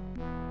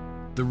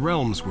 The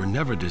realms were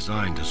never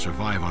designed to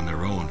survive on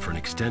their own for an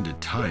extended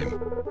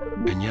time,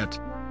 and yet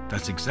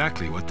that's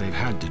exactly what they've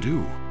had to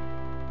do.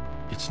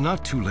 It's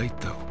not too late,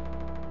 though.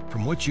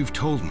 From what you've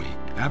told me,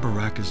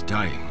 Abarak is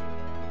dying.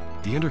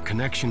 The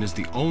interconnection is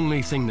the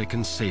only thing that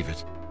can save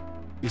it.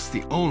 It's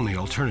the only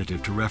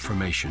alternative to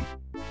Reformation.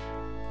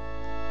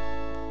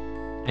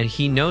 And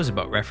he knows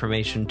about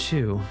Reformation,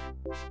 too.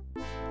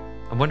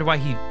 I wonder why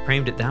he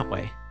framed it that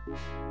way.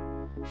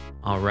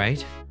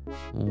 Alright,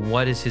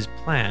 what is his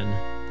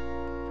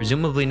plan?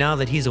 Presumably now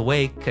that he's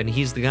awake and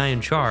he's the guy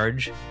in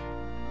charge,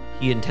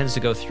 he intends to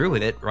go through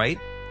with it, right?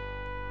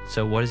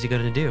 So what is he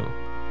going to do?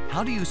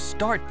 How do you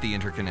start the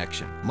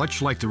interconnection?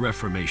 Much like the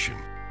Reformation,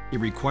 it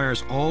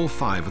requires all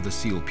 5 of the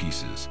seal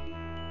pieces.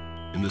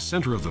 In the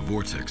center of the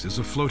vortex is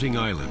a floating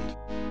island.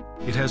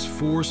 It has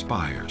 4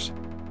 spires.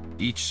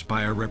 Each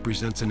spire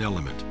represents an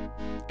element: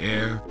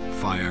 air,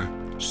 fire,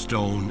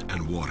 stone,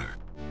 and water.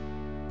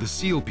 The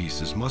seal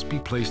pieces must be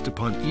placed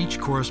upon each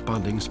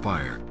corresponding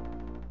spire.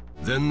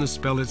 Then the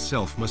spell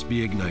itself must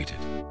be ignited.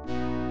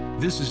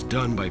 This is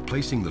done by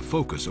placing the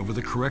focus over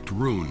the correct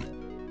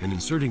rune and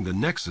inserting the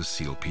Nexus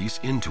seal piece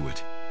into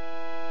it.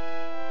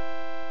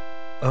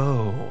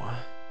 Oh.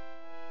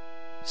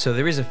 So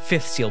there is a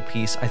 5th seal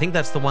piece. I think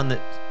that's the one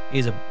that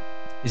is a...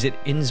 Is it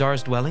in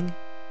Zar's dwelling?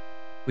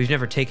 We've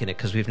never taken it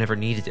because we've never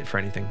needed it for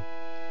anything.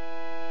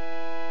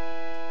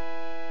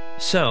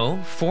 So,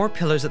 4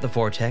 pillars at the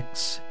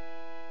vortex.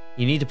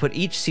 You need to put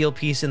each seal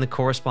piece in the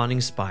corresponding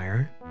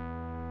spire.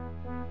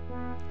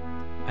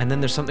 And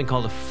then there's something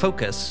called a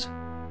focus,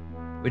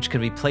 which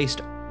can be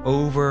placed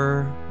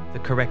over the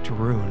correct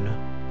rune.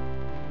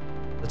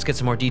 Let's get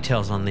some more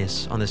details on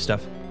this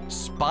stuff.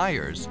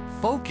 Spires?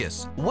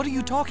 Focus? What are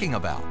you talking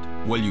about?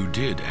 Well, you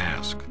did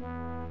ask.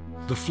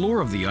 The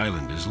floor of the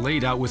island is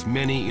laid out with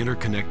many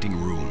interconnecting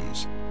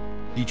runes.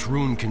 Each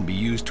rune can be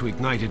used to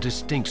ignite a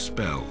distinct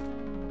spell.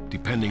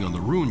 Depending on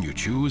the rune you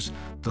choose,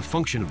 the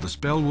function of the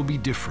spell will be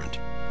different.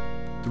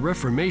 The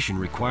Reformation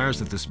requires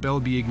that the spell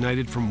be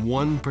ignited from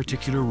one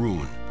particular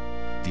rune.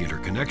 The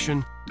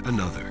interconnection,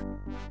 another.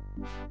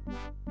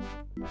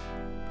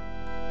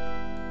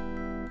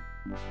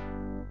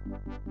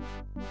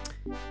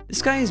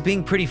 This guy is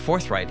being pretty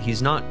forthright.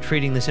 He's not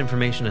treating this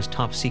information as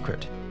top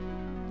secret.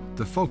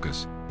 The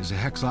focus is a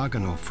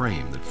hexagonal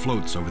frame that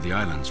floats over the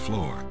island's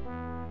floor.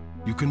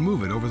 You can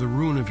move it over the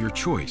rune of your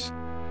choice.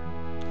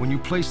 When you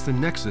place the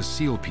Nexus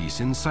seal piece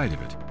inside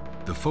of it,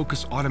 the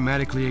focus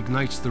automatically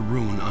ignites the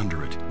rune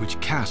under it, which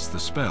casts the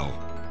spell.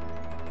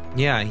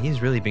 Yeah,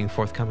 he's really being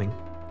forthcoming.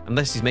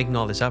 Unless he's making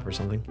all this up or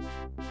something.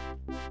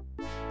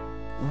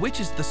 Which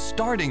is the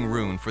starting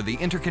rune for the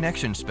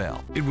interconnection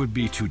spell? It would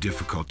be too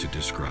difficult to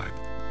describe.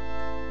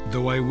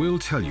 Though I will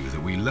tell you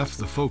that we left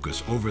the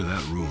focus over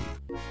that rune.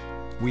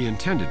 We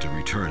intended to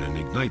return and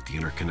ignite the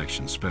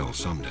interconnection spell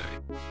someday.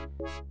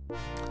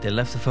 They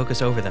left the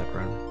focus over that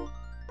rune.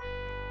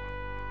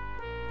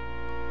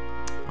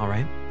 All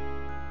right.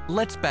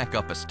 Let's back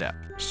up a step.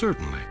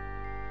 Certainly.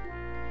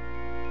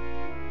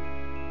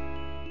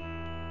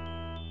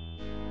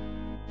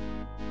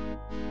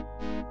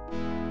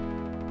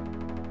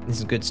 This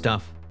is good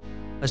stuff.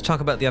 Let's talk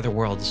about the other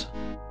worlds.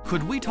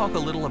 Could we talk a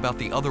little about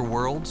the other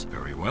worlds?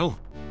 Very well.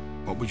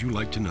 What would you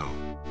like to know?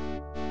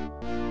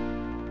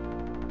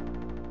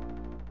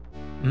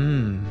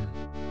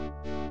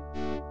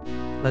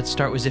 Let's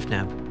start with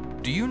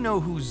Zifnab. Do you know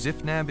who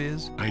Zifnab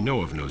is? I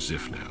know of no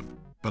Zifnab,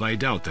 but I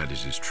doubt that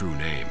is his true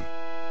name.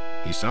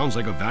 He sounds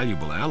like a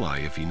valuable ally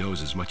if he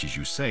knows as much as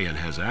you say and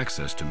has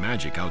access to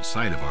magic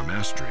outside of our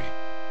mastery.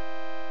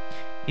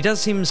 He does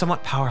seem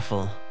somewhat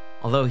powerful,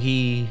 although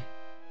he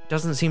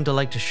doesn't seem to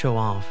like to show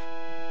off.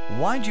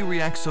 Why'd you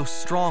react so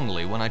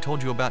strongly when I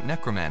told you about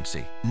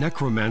necromancy?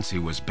 Necromancy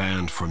was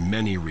banned for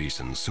many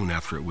reasons soon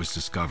after it was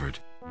discovered.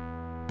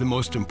 The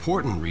most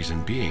important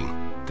reason being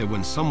that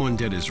when someone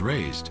dead is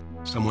raised,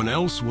 someone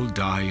else will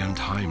die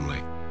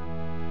untimely.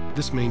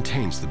 This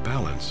maintains the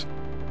balance.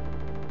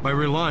 By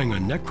relying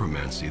on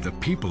necromancy, the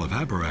people of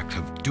Abarak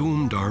have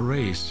doomed our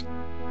race.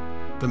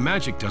 The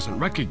magic doesn't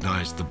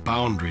recognize the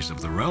boundaries of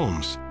the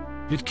realms.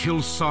 It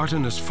kills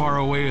Sartan as far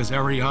away as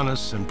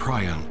Arianas and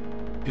Prion.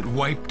 It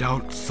wiped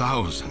out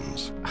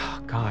thousands.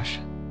 Oh, gosh.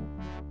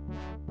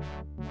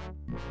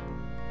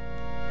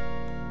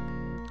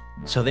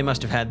 So they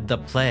must have had the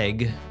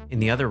plague in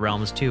the other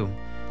realms too.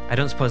 I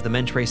don't suppose the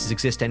mensch races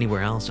exist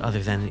anywhere else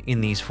other than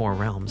in these 4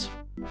 realms.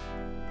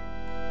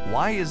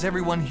 Why is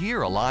everyone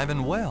here alive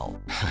and well?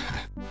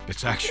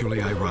 It's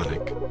actually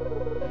ironic.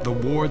 The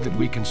ward that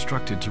we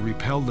constructed to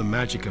repel the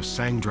magic of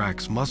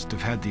Sangdrax must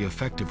have had the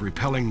effect of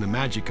repelling the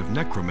magic of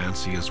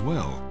necromancy as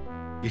well.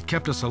 It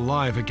kept us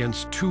alive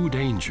against 2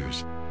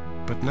 dangers.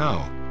 But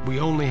now, we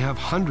only have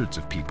hundreds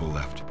of people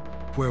left,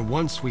 where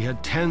once we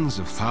had tens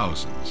of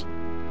thousands.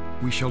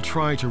 We shall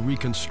try to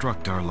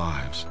reconstruct our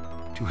lives,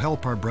 to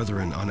help our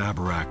brethren on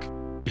Abarak,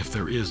 if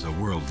there is a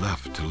world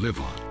left to live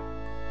on.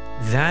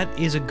 That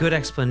is a good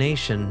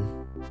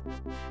explanation.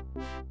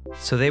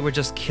 So they were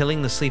just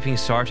killing the sleeping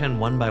Sartan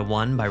one by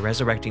one by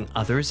resurrecting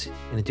others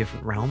in a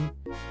different realm?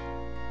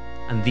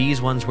 And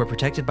these ones were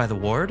protected by the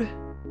ward?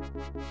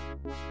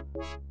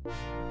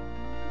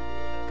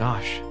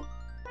 Gosh.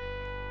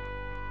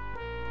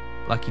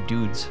 Lucky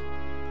dudes.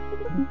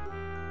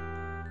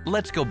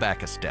 Let's go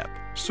back a step.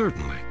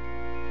 Certainly.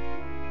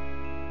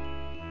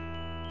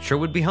 Sure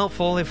would be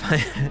helpful if I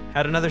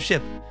had another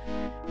ship.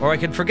 Or I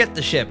could forget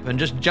the ship and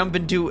just jump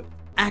into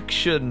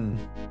action.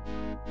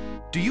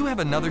 Do you have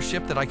another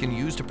ship that I can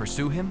use to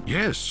pursue him?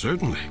 Yes,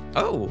 certainly.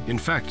 Oh. In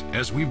fact,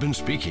 as we've been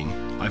speaking,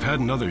 I've had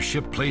another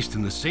ship placed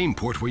in the same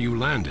port where you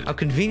landed. How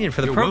convenient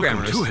for the You're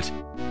programmers. welcome to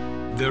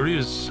it. There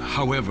is,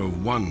 however,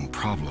 one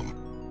problem.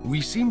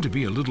 We seem to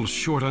be a little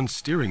short on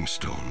steering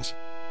stones.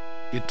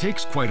 It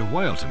takes quite a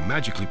while to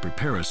magically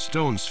prepare a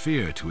stone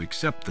sphere to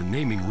accept the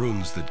naming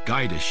runes that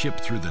guide a ship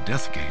through the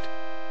Death Gate.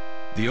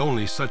 The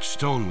only such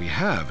stone we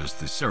have is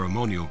the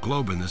ceremonial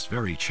globe in this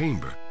very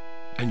chamber,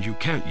 and you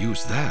can't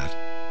use that.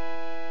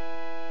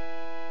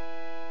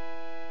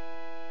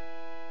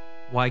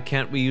 Why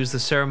can't we use the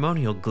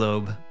ceremonial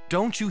globe?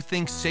 Don't you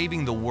think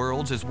saving the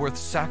worlds is worth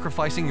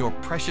sacrificing your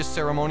precious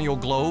ceremonial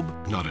globe?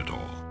 Not at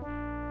all.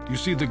 You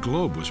see, the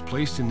globe was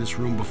placed in this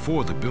room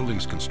before the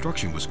building's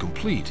construction was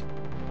complete.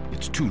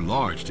 It's too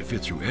large to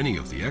fit through any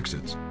of the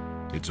exits.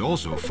 It's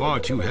also far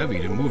too heavy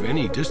to move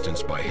any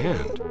distance by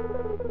hand.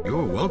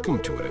 You're welcome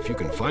to it if you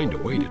can find a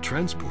way to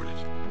transport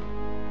it.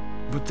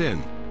 But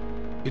then,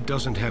 it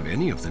doesn't have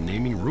any of the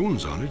naming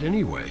runes on it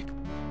anyway.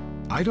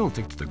 I don't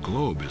think that the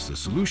globe is the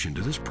solution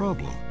to this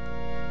problem.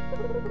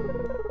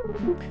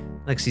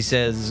 Lexi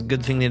says,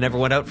 good thing they never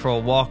went out for a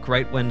walk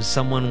right when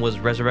someone was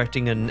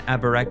resurrecting an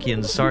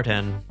Abarakian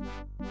Sartan.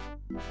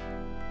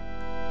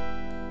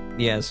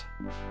 Yes.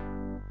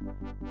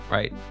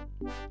 Right.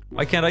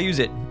 Why can't I use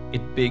it?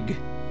 It's big.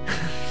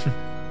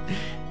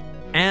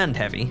 And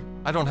heavy.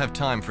 I don't have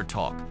time for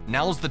talk.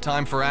 Now's the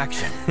time for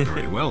action.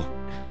 Very well.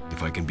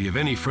 If I can be of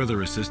any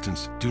further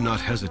assistance, do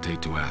not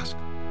hesitate to ask.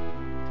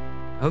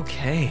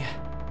 Okay.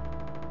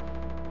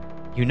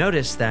 You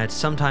notice that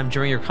sometime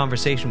during your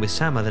conversation with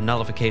Samah, the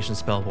nullification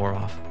spell wore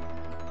off.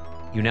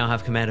 You now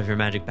have command of your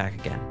magic back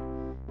again.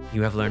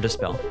 You have learned a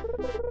spell.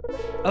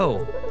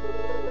 Oh.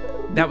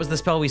 That was the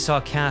spell we saw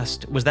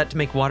cast. Was that to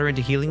make water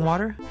into healing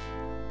water?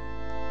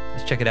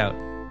 Let's check it out.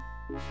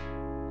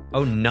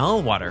 Oh,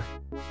 null water.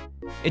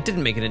 It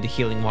didn't make it into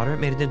healing water, it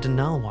made it into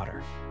null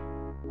water.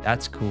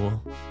 That's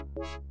cool.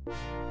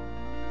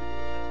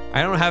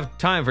 I don't have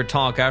time for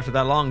talk after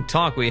that long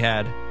talk we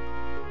had.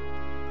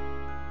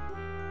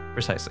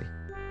 Precisely.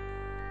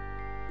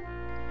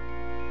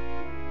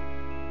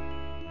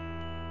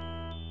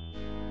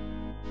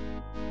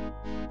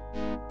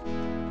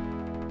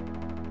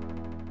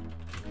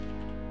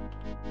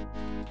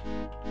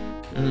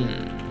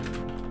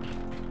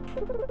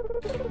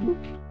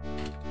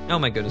 Oh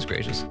my goodness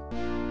gracious.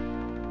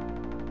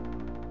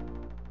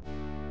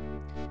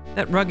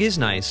 That rug is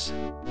nice.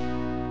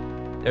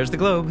 There's the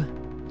globe.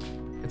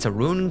 It's a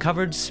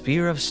rune-covered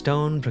sphere of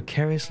stone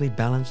precariously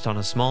balanced on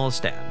a small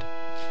stand.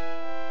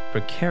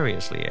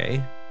 Precariously,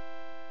 eh?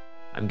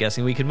 I'm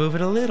guessing we can move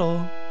it a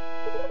little.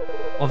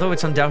 Although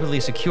it's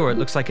undoubtedly secure, it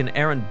looks like an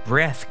errant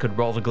breath could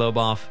roll the globe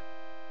off.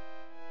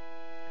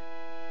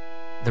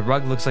 The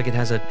rug looks like it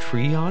has a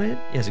tree on it?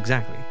 Yes,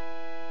 exactly.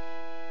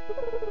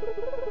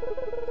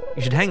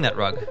 You should hang that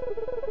rug.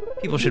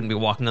 People shouldn't be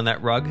walking on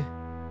that rug.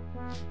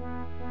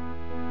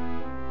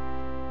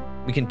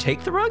 We can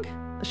take the rug?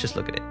 Let's just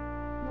look at it.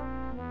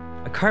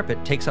 A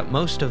carpet takes up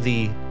most of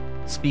the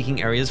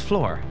speaking area's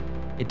floor.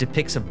 It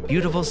depicts a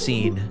beautiful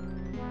scene.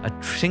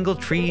 A single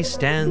tree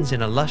stands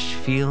in a lush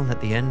field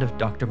at the end of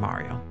Dr.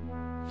 Mario.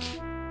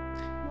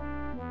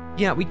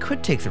 Yeah, we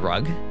could take the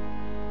rug.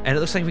 And it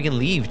looks like we can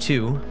leave,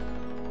 too.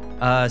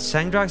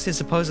 Sangdrax is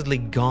supposedly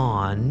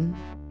gone.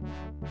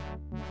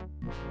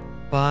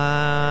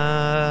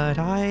 But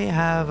I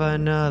have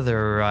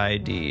another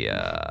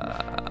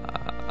idea.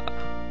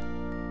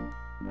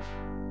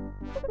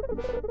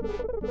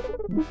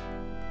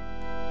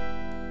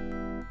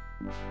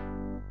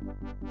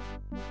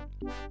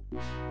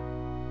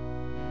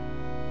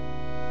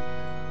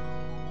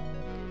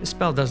 This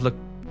spell does look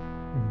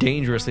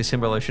dangerously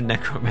similar to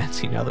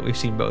necromancy now that we've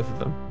seen both of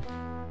them.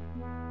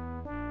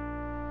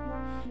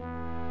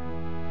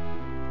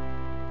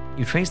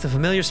 You trace the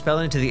familiar spell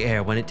into the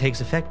air. When it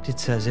takes effect,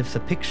 it's as if the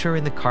picture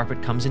in the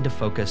carpet comes into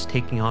focus,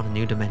 taking on a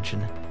new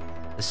dimension.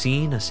 The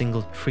scene, a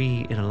single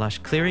tree in a lush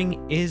clearing,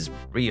 is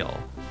real.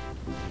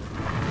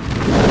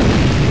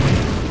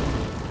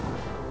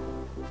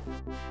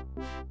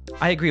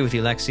 I agree with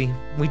you, Lexi.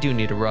 We do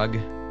need a rug.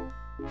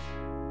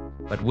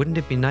 But wouldn't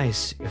it be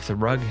nice if the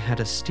rug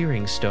had a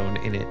steering stone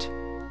in it?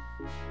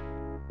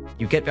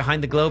 You get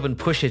behind the globe and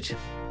push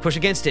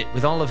against it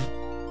with all of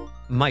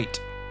might.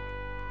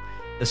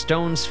 The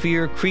stone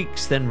sphere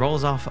creaks, then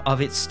rolls off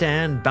of its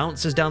stand,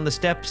 bounces down the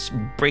steps,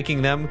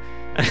 breaking them,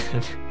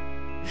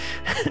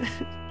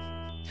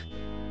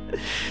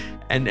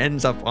 and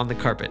ends up on the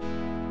carpet.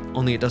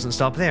 Only it doesn't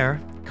stop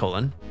there,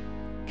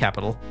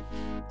 capital.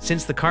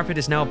 Since the carpet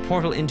is now a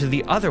portal into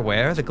the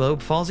otherwhere, the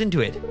globe falls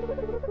into it.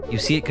 You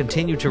see it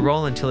continue to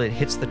roll until it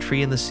hits the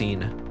tree in the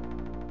scene.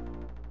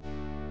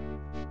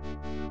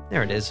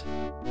 There it is.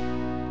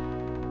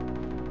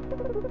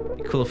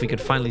 Be cool if we could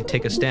finally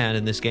take a stand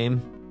in this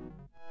game.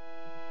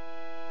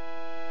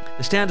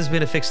 The stand has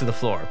been affixed to the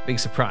floor. Big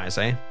surprise,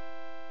 eh?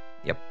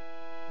 Yep.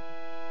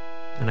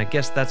 And I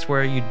guess that's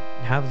where you'd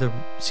have the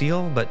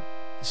seal, but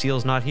the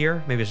seal's not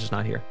here. Maybe it's just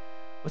not here.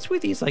 What's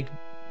with these, like,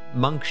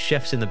 monk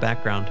chefs in the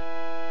background?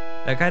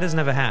 That guy doesn't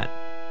have a hat.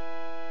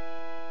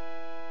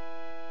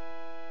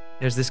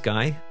 There's this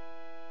guy.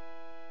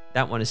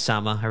 That one is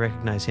Samah. I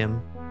recognize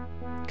him.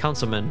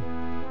 Councilman.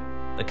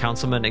 The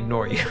councilman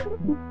ignore you.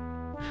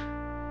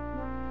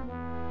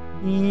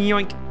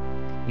 Yoink.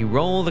 You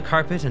roll the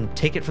carpet and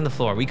take it from the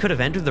floor. We could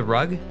have entered the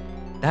rug.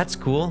 That's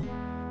cool.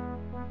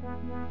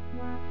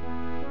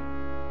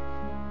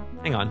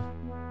 Hang on.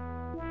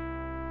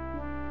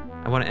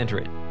 I want to enter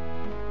it.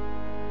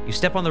 You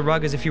step on the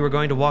rug as if you were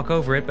going to walk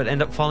over it, but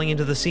end up falling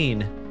into the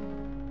scene.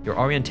 Your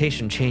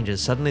orientation changes.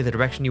 Suddenly the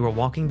direction you were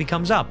walking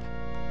becomes up.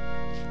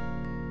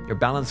 Your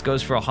balance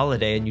goes for a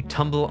holiday and you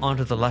tumble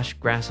onto the lush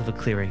grass of the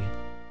clearing.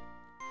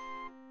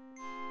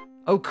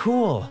 Oh,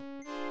 cool!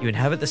 You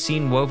inhabit the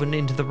scene woven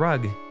into the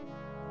rug.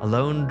 A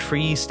lone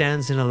tree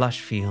stands in a lush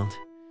field.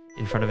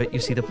 In front of it, you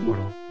see the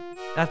portal.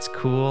 That's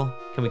cool.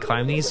 Can we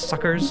climb these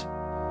suckers?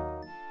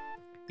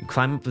 You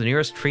climb up the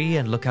nearest tree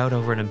and look out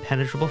over an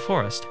impenetrable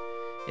forest.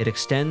 It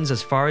extends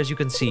as far as you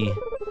can see.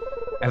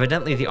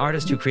 Evidently, the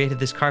artist who created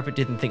this carpet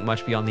didn't think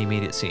much beyond the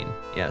immediate scene.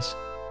 Yes.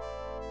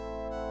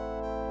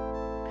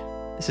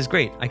 This is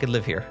great. I could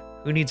live here.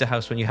 Who needs a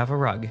house when you have a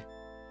rug?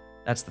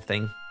 That's the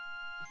thing.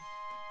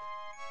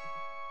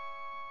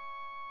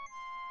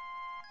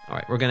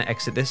 Alright, we're going to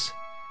exit this.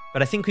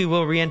 But I think we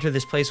will re-enter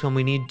this place when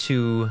we need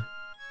to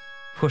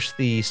push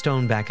the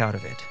stone back out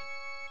of it.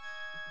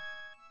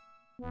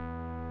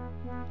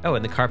 Oh,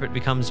 and the carpet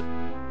becomes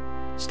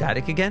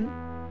static again?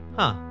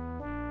 Huh.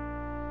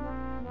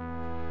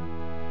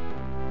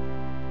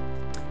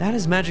 That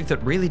is magic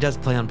that really does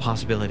play on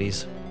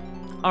possibilities.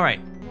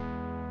 Alright.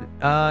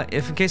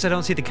 If in case I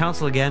don't see the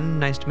council again,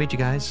 nice to meet you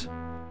guys.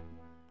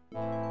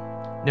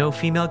 No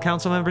female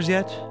council members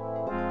yet?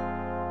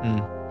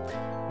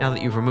 Now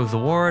that you've removed the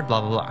ward,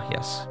 blah blah blah,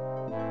 yes.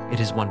 It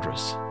is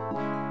wondrous.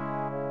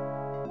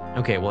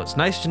 Okay, well it's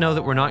nice to know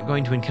that we're not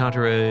going to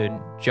encounter a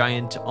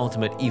giant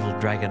ultimate evil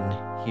dragon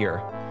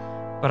here.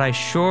 But I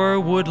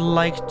sure would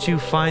like to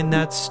find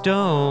that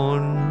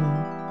stone.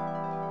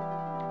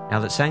 Now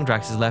that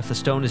Sangdrax has left, the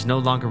stone is no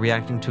longer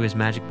reacting to his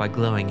magic by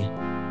glowing.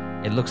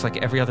 It looks like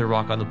every other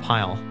rock on the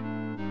pile.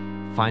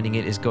 Finding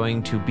it is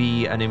going to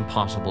be an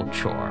impossible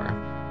chore.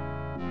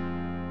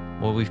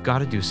 Well, we've got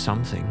to do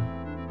something.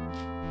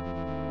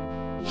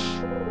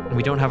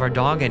 We don't have our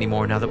dog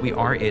anymore now that we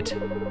are it.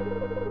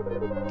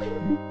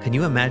 Can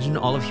you imagine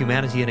all of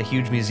humanity in a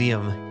huge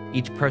museum?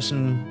 Each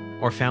person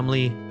or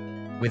family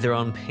with their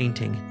own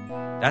painting.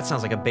 That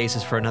sounds like a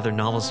basis for another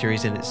novel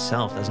series in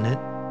itself, doesn't it?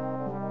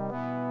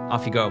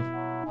 Off you go.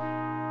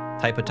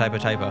 Typo, typo,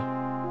 typo.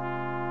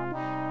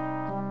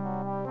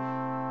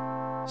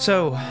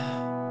 So,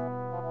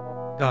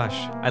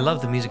 gosh, I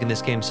love the music in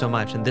this game so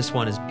much, and this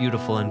one is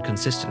beautiful and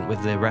consistent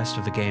with the rest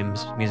of the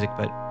game's music,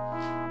 but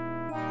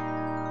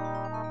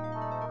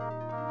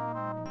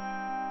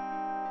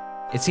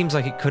it seems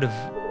like it could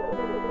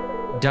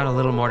have done a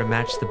little more to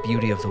match the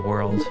beauty of the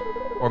world.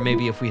 Or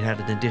maybe if we had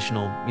an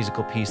additional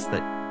musical piece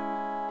that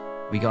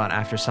we got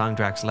after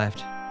Songdrax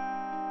left.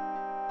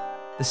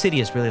 The city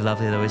is really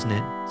lovely though, isn't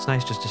it? It's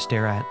nice just to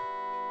stare at.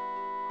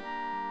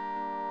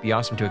 Be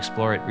awesome to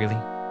explore it, really.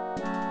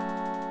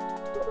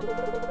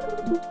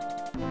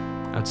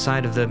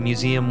 Outside of the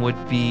museum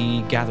would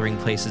be gathering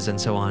places and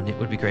so on. It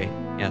would be great,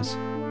 yes.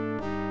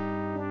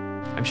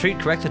 I'm sure you'd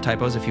correct the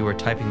typos if you were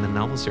typing the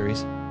novel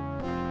series.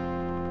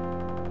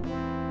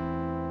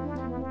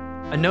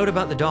 A note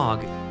about the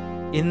dog.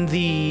 In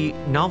the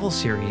novel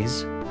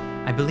series,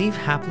 I believe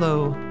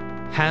Haplo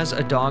has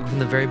a dog from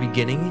the very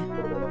beginning.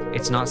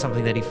 It's not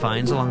something that he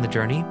finds along the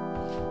journey.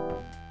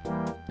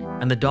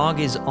 And the dog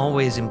is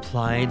always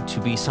implied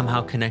to be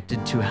somehow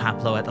connected to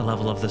Haplo at the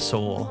level of the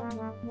soul.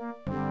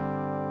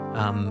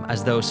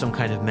 As though some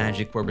kind of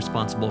magic were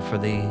responsible for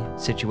the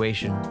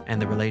situation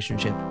and the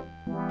relationship.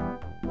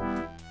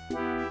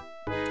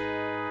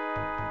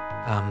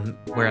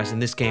 Whereas in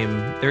this game,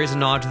 there is a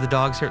nod to the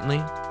dog,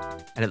 certainly.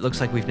 And it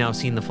looks like we've now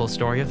seen the full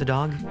story of the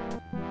dog.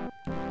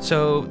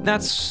 So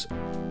that's,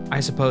 I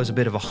suppose, a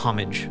bit of a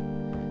homage,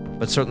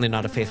 but certainly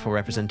not a faithful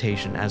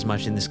representation, as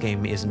much in this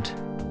game isn't.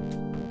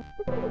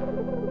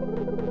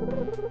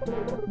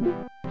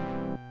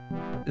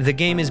 The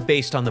game is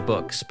based on the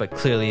books, but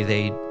clearly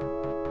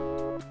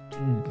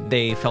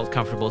they felt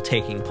comfortable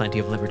taking plenty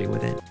of liberty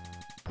with it.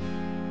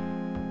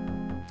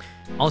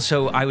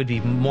 Also, I would be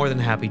more than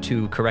happy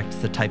to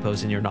correct the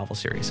typos in your novel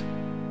series.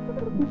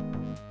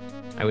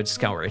 I would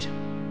scour it.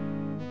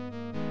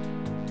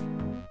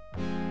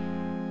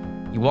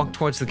 You walk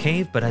towards the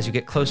cave, but as you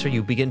get closer,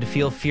 you begin to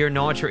feel fear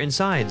gnaw at your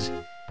insides.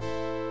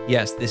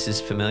 Yes, this is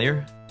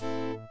familiar.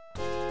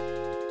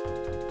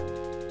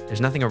 There's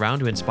nothing around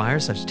to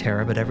inspire such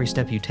terror, but every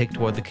step you take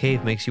toward the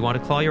cave makes you want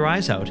to claw your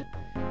eyes out.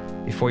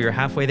 Before you're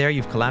halfway there,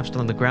 you've collapsed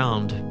on the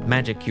ground.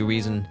 Magic, you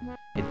reason.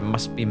 It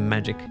must be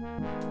magic.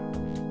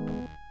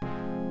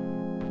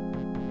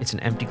 It's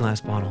an empty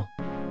glass bottle.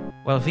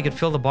 Well, if we could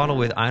fill the bottle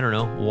with, I don't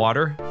know,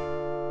 water,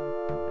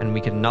 and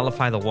we could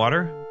nullify the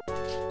water,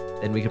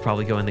 then we could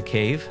probably go in the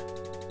cave.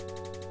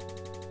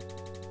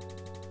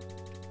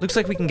 Looks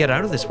like we can get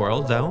out of this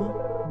world, though.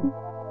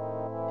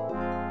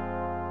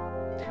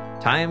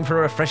 Time for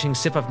a refreshing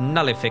sip of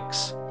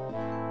Nullifix.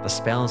 The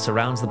spell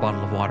surrounds the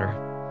bottle of water.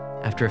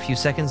 After a few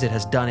seconds, it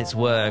has done its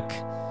work.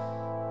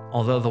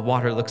 Although the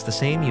water looks the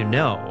same, you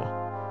know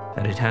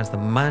that it has the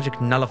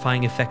magic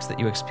nullifying effects that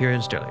you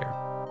experienced earlier.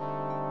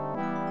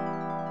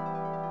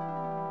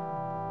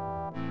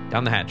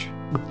 Down the hatch.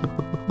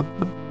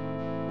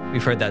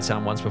 We've heard that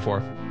sound once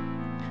before.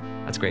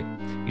 That's great.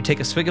 You take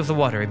a swig of the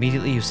water.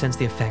 Immediately you sense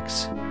the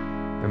effects.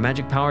 Your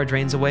magic power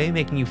drains away,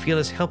 making you feel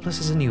as helpless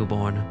as a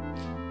newborn.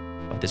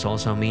 But this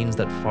also means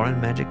that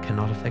foreign magic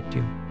cannot affect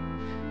you.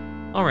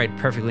 Alright,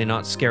 perfectly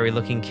not scary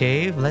looking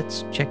cave.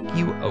 Let's check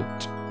you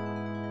out.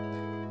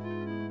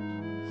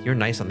 You're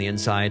nice on the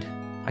inside.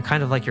 I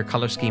kind of like your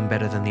color scheme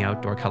better than the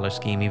outdoor color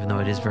scheme, even though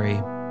it is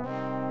very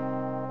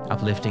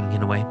uplifting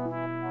in a way.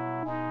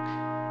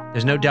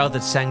 There's no doubt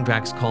that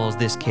Sangdrax calls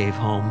this cave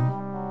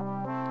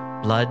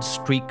home. Blood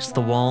streaks the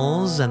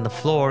walls, and the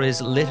floor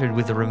is littered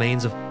with the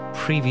remains of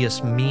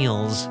previous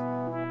meals.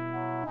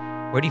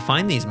 Where do you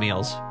find these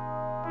meals?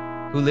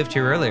 Who lived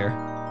here earlier?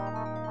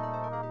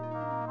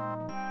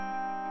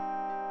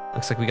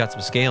 Looks like we got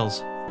some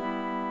scales.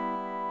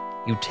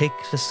 You take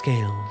the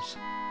scales.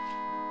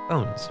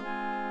 Bones.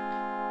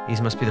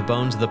 These must be the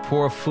bones of the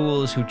poor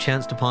fools who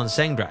chanced upon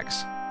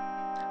Sangdrax.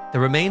 The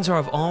remains are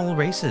of all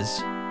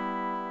races.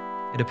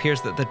 It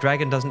appears that the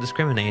dragon doesn't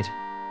discriminate.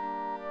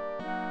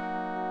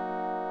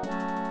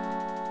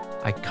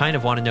 I kind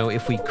of want to know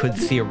if we could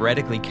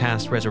theoretically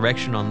cast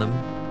Resurrection on them,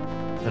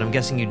 but I'm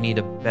guessing you'd need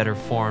a better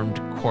formed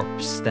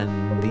corpse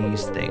than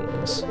these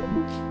things.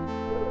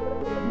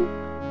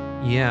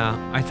 Yeah,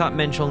 I thought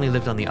Mensch only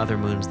lived on the other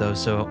moons though,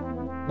 so...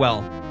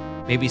 Well,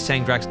 maybe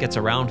Sangdrax gets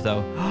around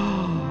though.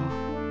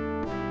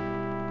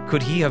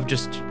 Could he have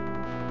just...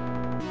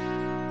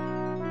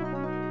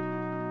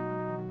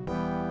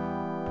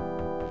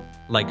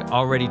 like,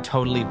 already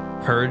totally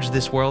purged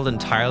this world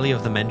entirely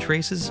of the Mensch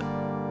races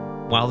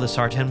while the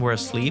Sartan were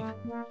asleep?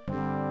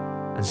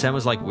 And Sam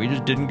was like, we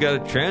just didn't get a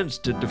chance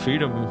to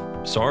defeat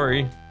him.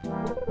 Sorry.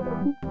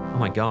 Oh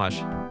my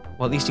gosh.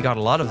 Well, at least he got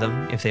a lot of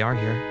them, if they are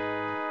here.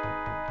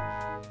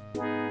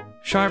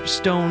 Sharp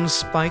stone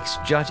spikes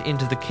jut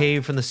into the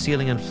cave from the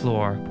ceiling and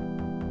floor.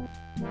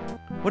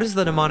 What is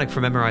the mnemonic for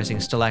memorizing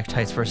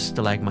stalactites versus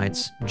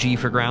stalagmites? G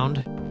for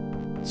ground?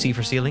 C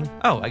for ceiling?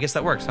 Oh, I guess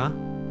that works, huh?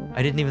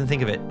 I didn't even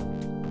think of it.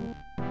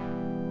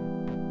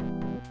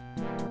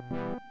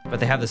 but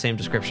they have the same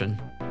description.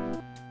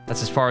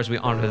 That's as far as we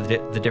honor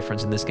the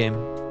difference in this game.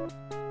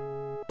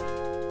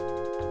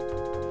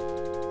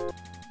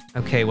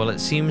 Okay, well, it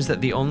seems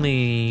that the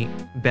only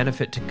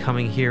benefit to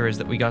coming here is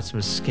that we got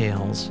some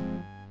scales.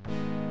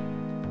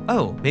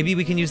 Oh, maybe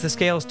we can use the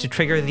scales to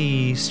trigger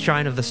the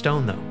Shrine of the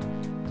Stone, though.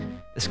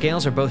 The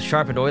scales are both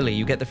sharp and oily.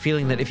 You get the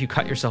feeling that if you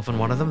cut yourself on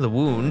one of them, the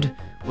wound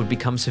would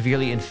become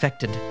severely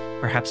infected,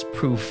 perhaps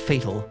prove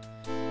fatal.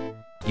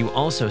 You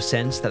also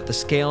sense that the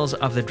scales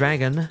of the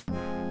dragon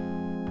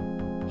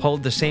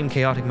hold the same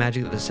chaotic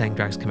magic that the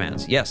Sangdrax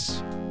commands.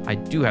 Yes, I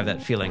do have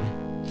that feeling,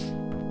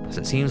 because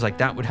it seems like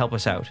that would help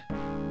us out.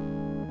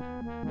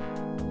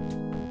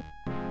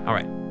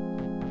 Alright.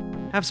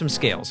 Have some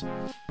scales.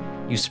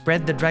 You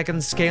spread the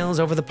dragon's scales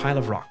over the pile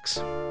of rocks.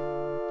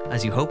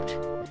 As you hoped,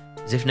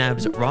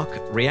 Zifnab's rock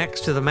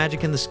reacts to the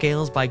magic in the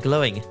scales by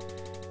glowing.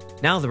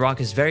 Now the rock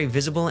is very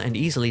visible and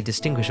easily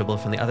distinguishable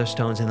from the other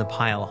stones in the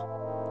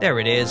pile. There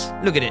it is.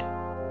 Look at it.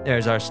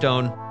 There's our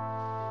stone.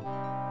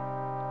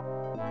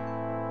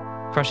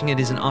 Crushing it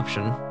is an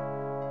option.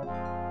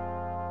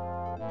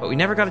 But we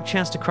never got a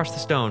chance to crush the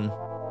stone.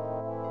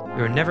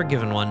 We were never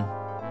given one.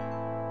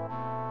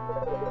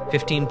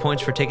 15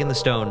 points for taking the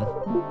stone.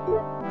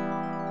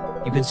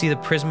 You can see the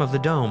prism of the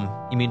dome.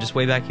 You mean just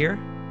way back here?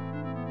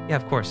 Yeah,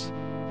 of course.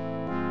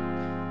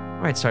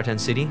 Alright, Sartan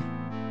City.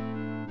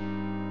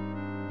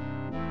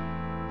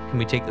 Can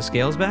we take the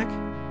scales back?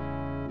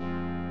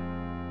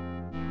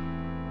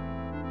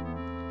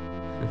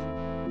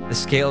 The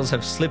scales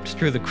have slipped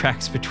through the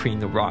cracks between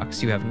the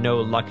rocks. You have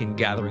no luck in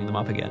gathering them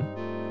up again.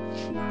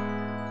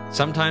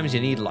 Sometimes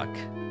you need luck.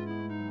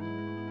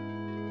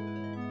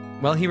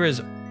 Well, here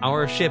is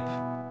our ship.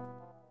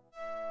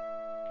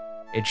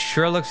 It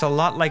sure looks a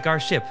lot like our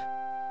ship.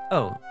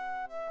 Oh,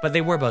 but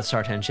they were both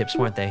Sartan ships,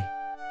 weren't they?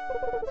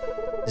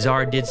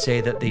 Zar did say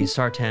that the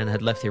Sartan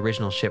had left the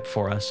original ship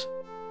for us.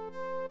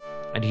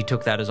 And he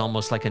took that as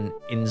almost like an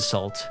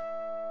insult.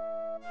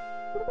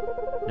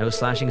 No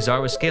slashing Zar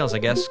with scales, I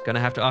guess. Gonna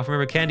have to offer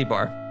him a candy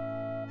bar.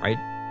 Right?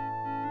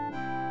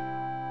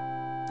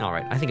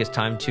 Alright, I think it's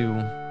time to...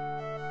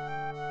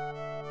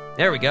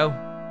 There we go.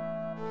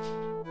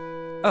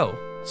 Oh,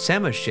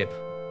 Samah's ship.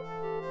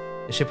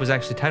 The ship was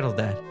actually titled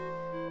that.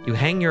 You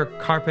hang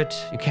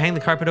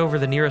the carpet over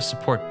the nearest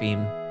support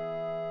beam.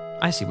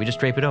 I see, we just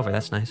drape it over,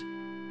 that's nice.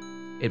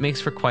 It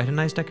makes for quite a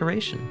nice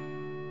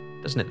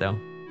decoration. Doesn't it, though?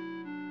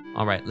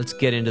 Alright, let's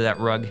get into that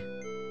rug.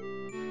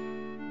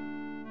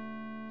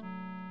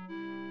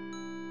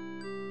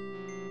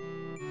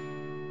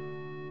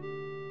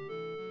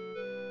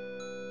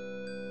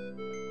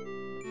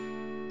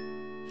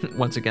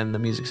 Once again, the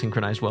music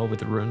synchronized well with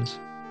the runes.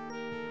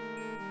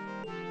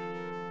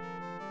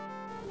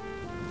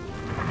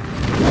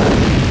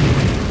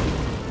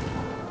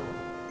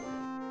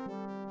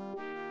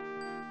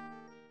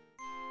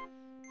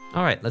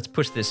 Alright, let's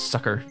push this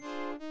sucker.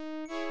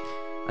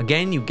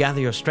 Again, you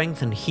gather your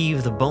strength and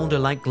heave the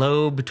boulder-like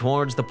globe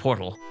towards the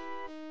portal.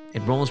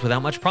 It rolls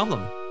without much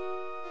problem.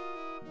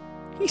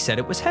 He said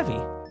it was heavy.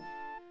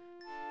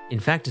 In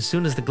fact, as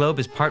soon as the globe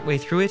is partway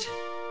through it,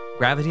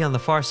 gravity on the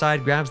far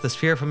side grabs the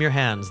sphere from your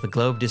hands. The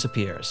globe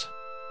disappears.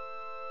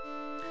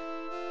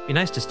 Be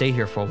nice to stay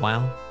here for a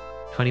while.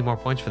 20 more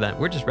points for that.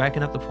 We're just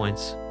racking up the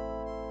points.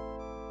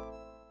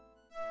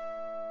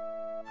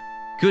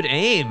 Good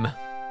aim!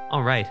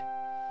 Alright.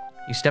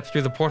 You step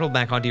through the portal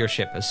back onto your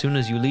ship. As soon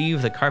as you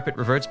leave, the carpet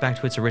reverts back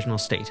to its original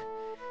state.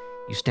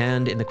 You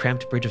stand in the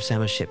cramped bridge of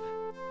Samah's ship.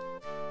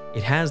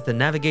 It has the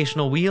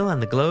navigational wheel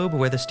and the globe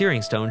where the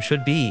steering stone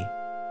should be.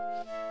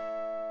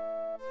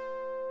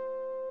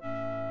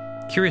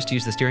 Curious to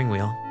use the steering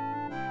wheel.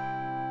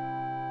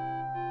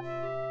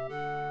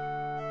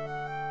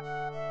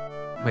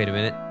 Wait a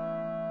minute.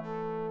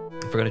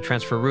 If we're going to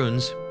transfer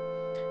runes.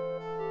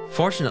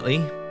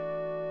 Fortunately...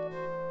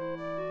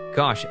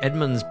 Gosh,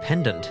 Edmund's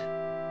pendant.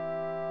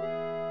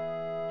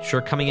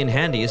 Sure coming in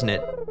handy, isn't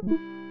it?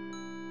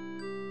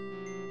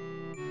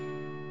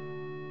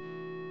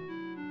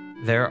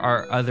 There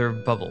are other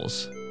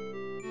bubbles.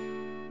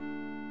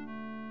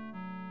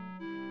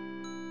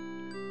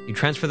 You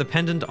transfer the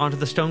pendant onto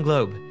the stone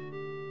globe.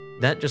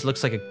 That just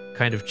looks like a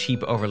kind of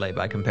cheap overlay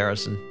by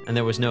comparison, and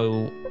there was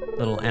no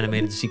little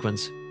animated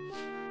sequence.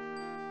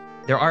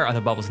 There are other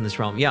bubbles in this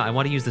realm. Yeah, I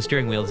want to use the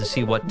steering wheel to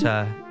see what,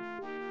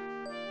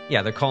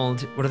 yeah, they're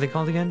called... What are they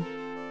called again?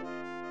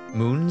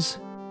 Moons?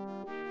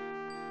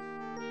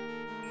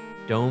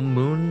 Dome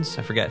moons?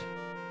 I forget.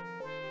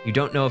 You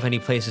don't know of any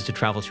places to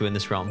travel to in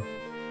this realm.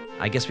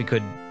 I guess we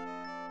could...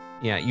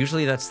 Yeah,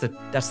 usually that's the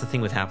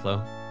thing with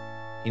Haplo.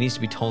 He needs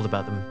to be told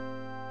about them.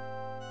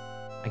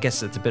 I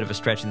guess it's a bit of a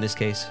stretch in this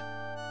case.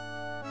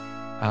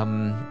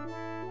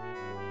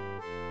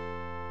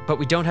 But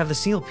we don't have the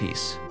seal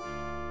piece.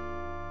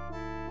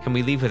 Can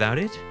we leave without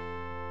it?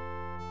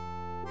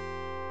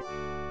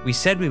 We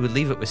said we would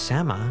leave it with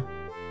Samah.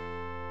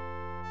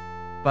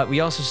 But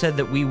we also said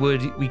that we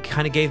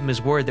kind of gave him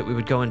his word that we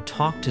would go and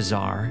talk to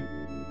Zar.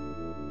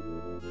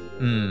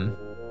 And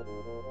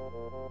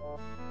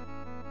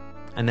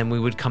then we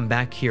would come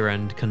back here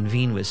and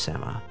convene with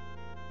Samah.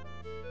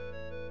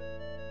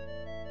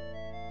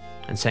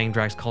 And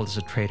Sangdrax called us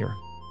a traitor.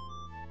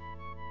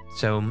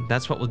 So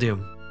that's what we'll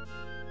do.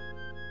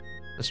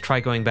 Let's try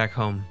going back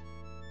home.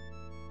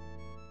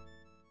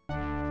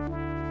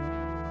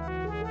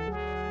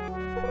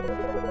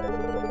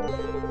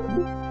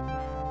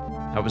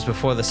 That was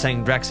before the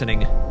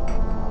Sangdraxining.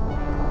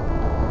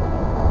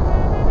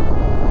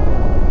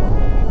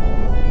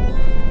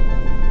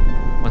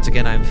 Once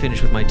again, I'm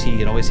finished with my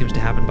tea. It always seems to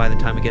happen by the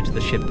time we get to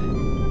the ship.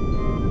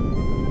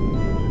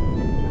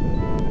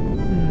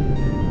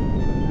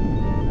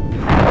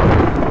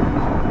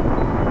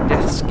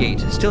 Death's Gate.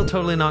 Still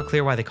totally not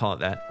clear why they call it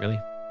that, really.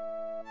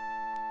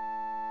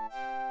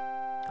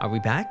 Are we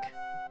back?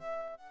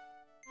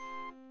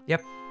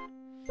 Yep.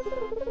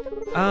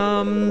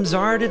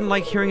 Zar didn't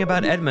like hearing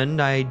about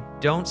Edmund. I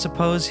don't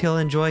suppose he'll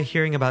enjoy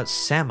hearing about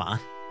Samah.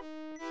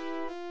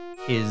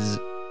 His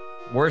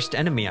worst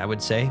enemy, I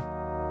would say.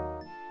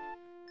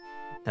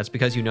 That's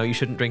because you know you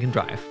shouldn't drink and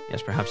drive.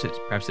 Yes, perhaps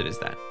it is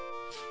that.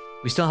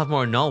 We still have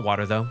more null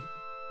water, though.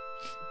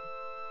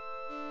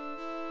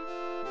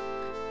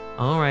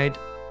 Alright,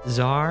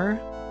 Zar.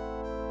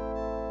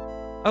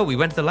 Oh, we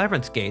went to the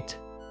Labyrinth Gate.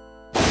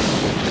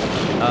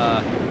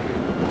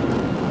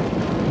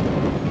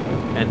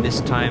 And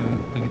this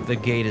time, the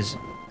gate is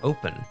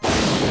open.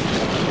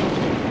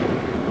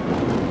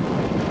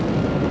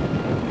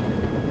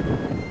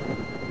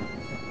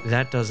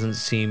 That doesn't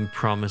seem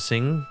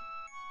promising.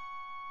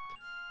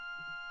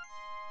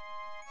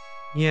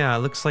 Yeah,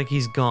 looks like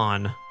he's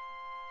gone.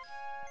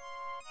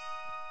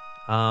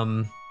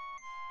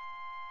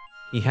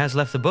 He has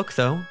left the book,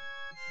 though.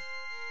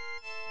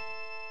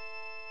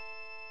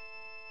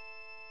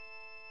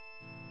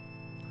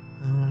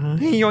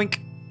 Yoink!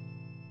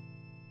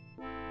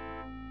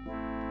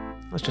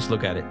 Let's just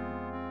look at it.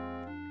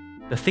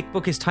 The thick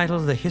book is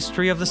titled The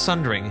History of the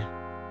Sundering.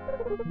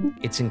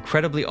 It's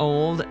incredibly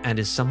old and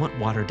is somewhat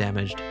water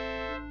damaged.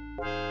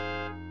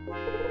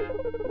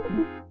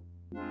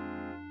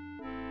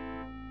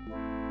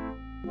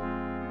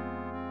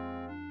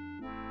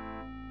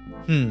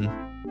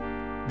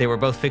 They were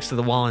both fixed to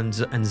the wall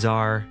and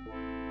Zar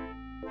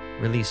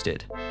released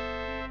it.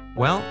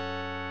 Well,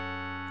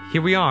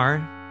 here we are,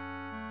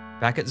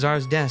 back at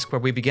Zar's desk where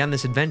we began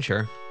this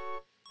adventure.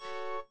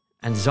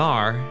 And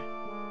Zar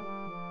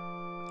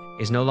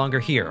is no longer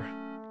here.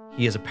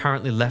 He has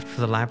apparently left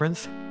for the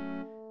labyrinth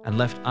and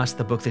left us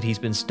the book that he's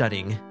been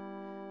studying,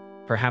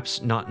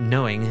 perhaps not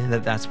knowing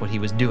that that's what he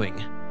was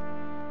doing,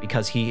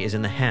 because he is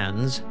in the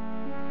hands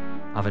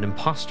of an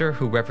imposter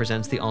who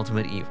represents the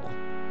ultimate evil.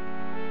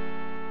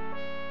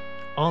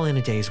 All in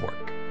a day's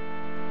work.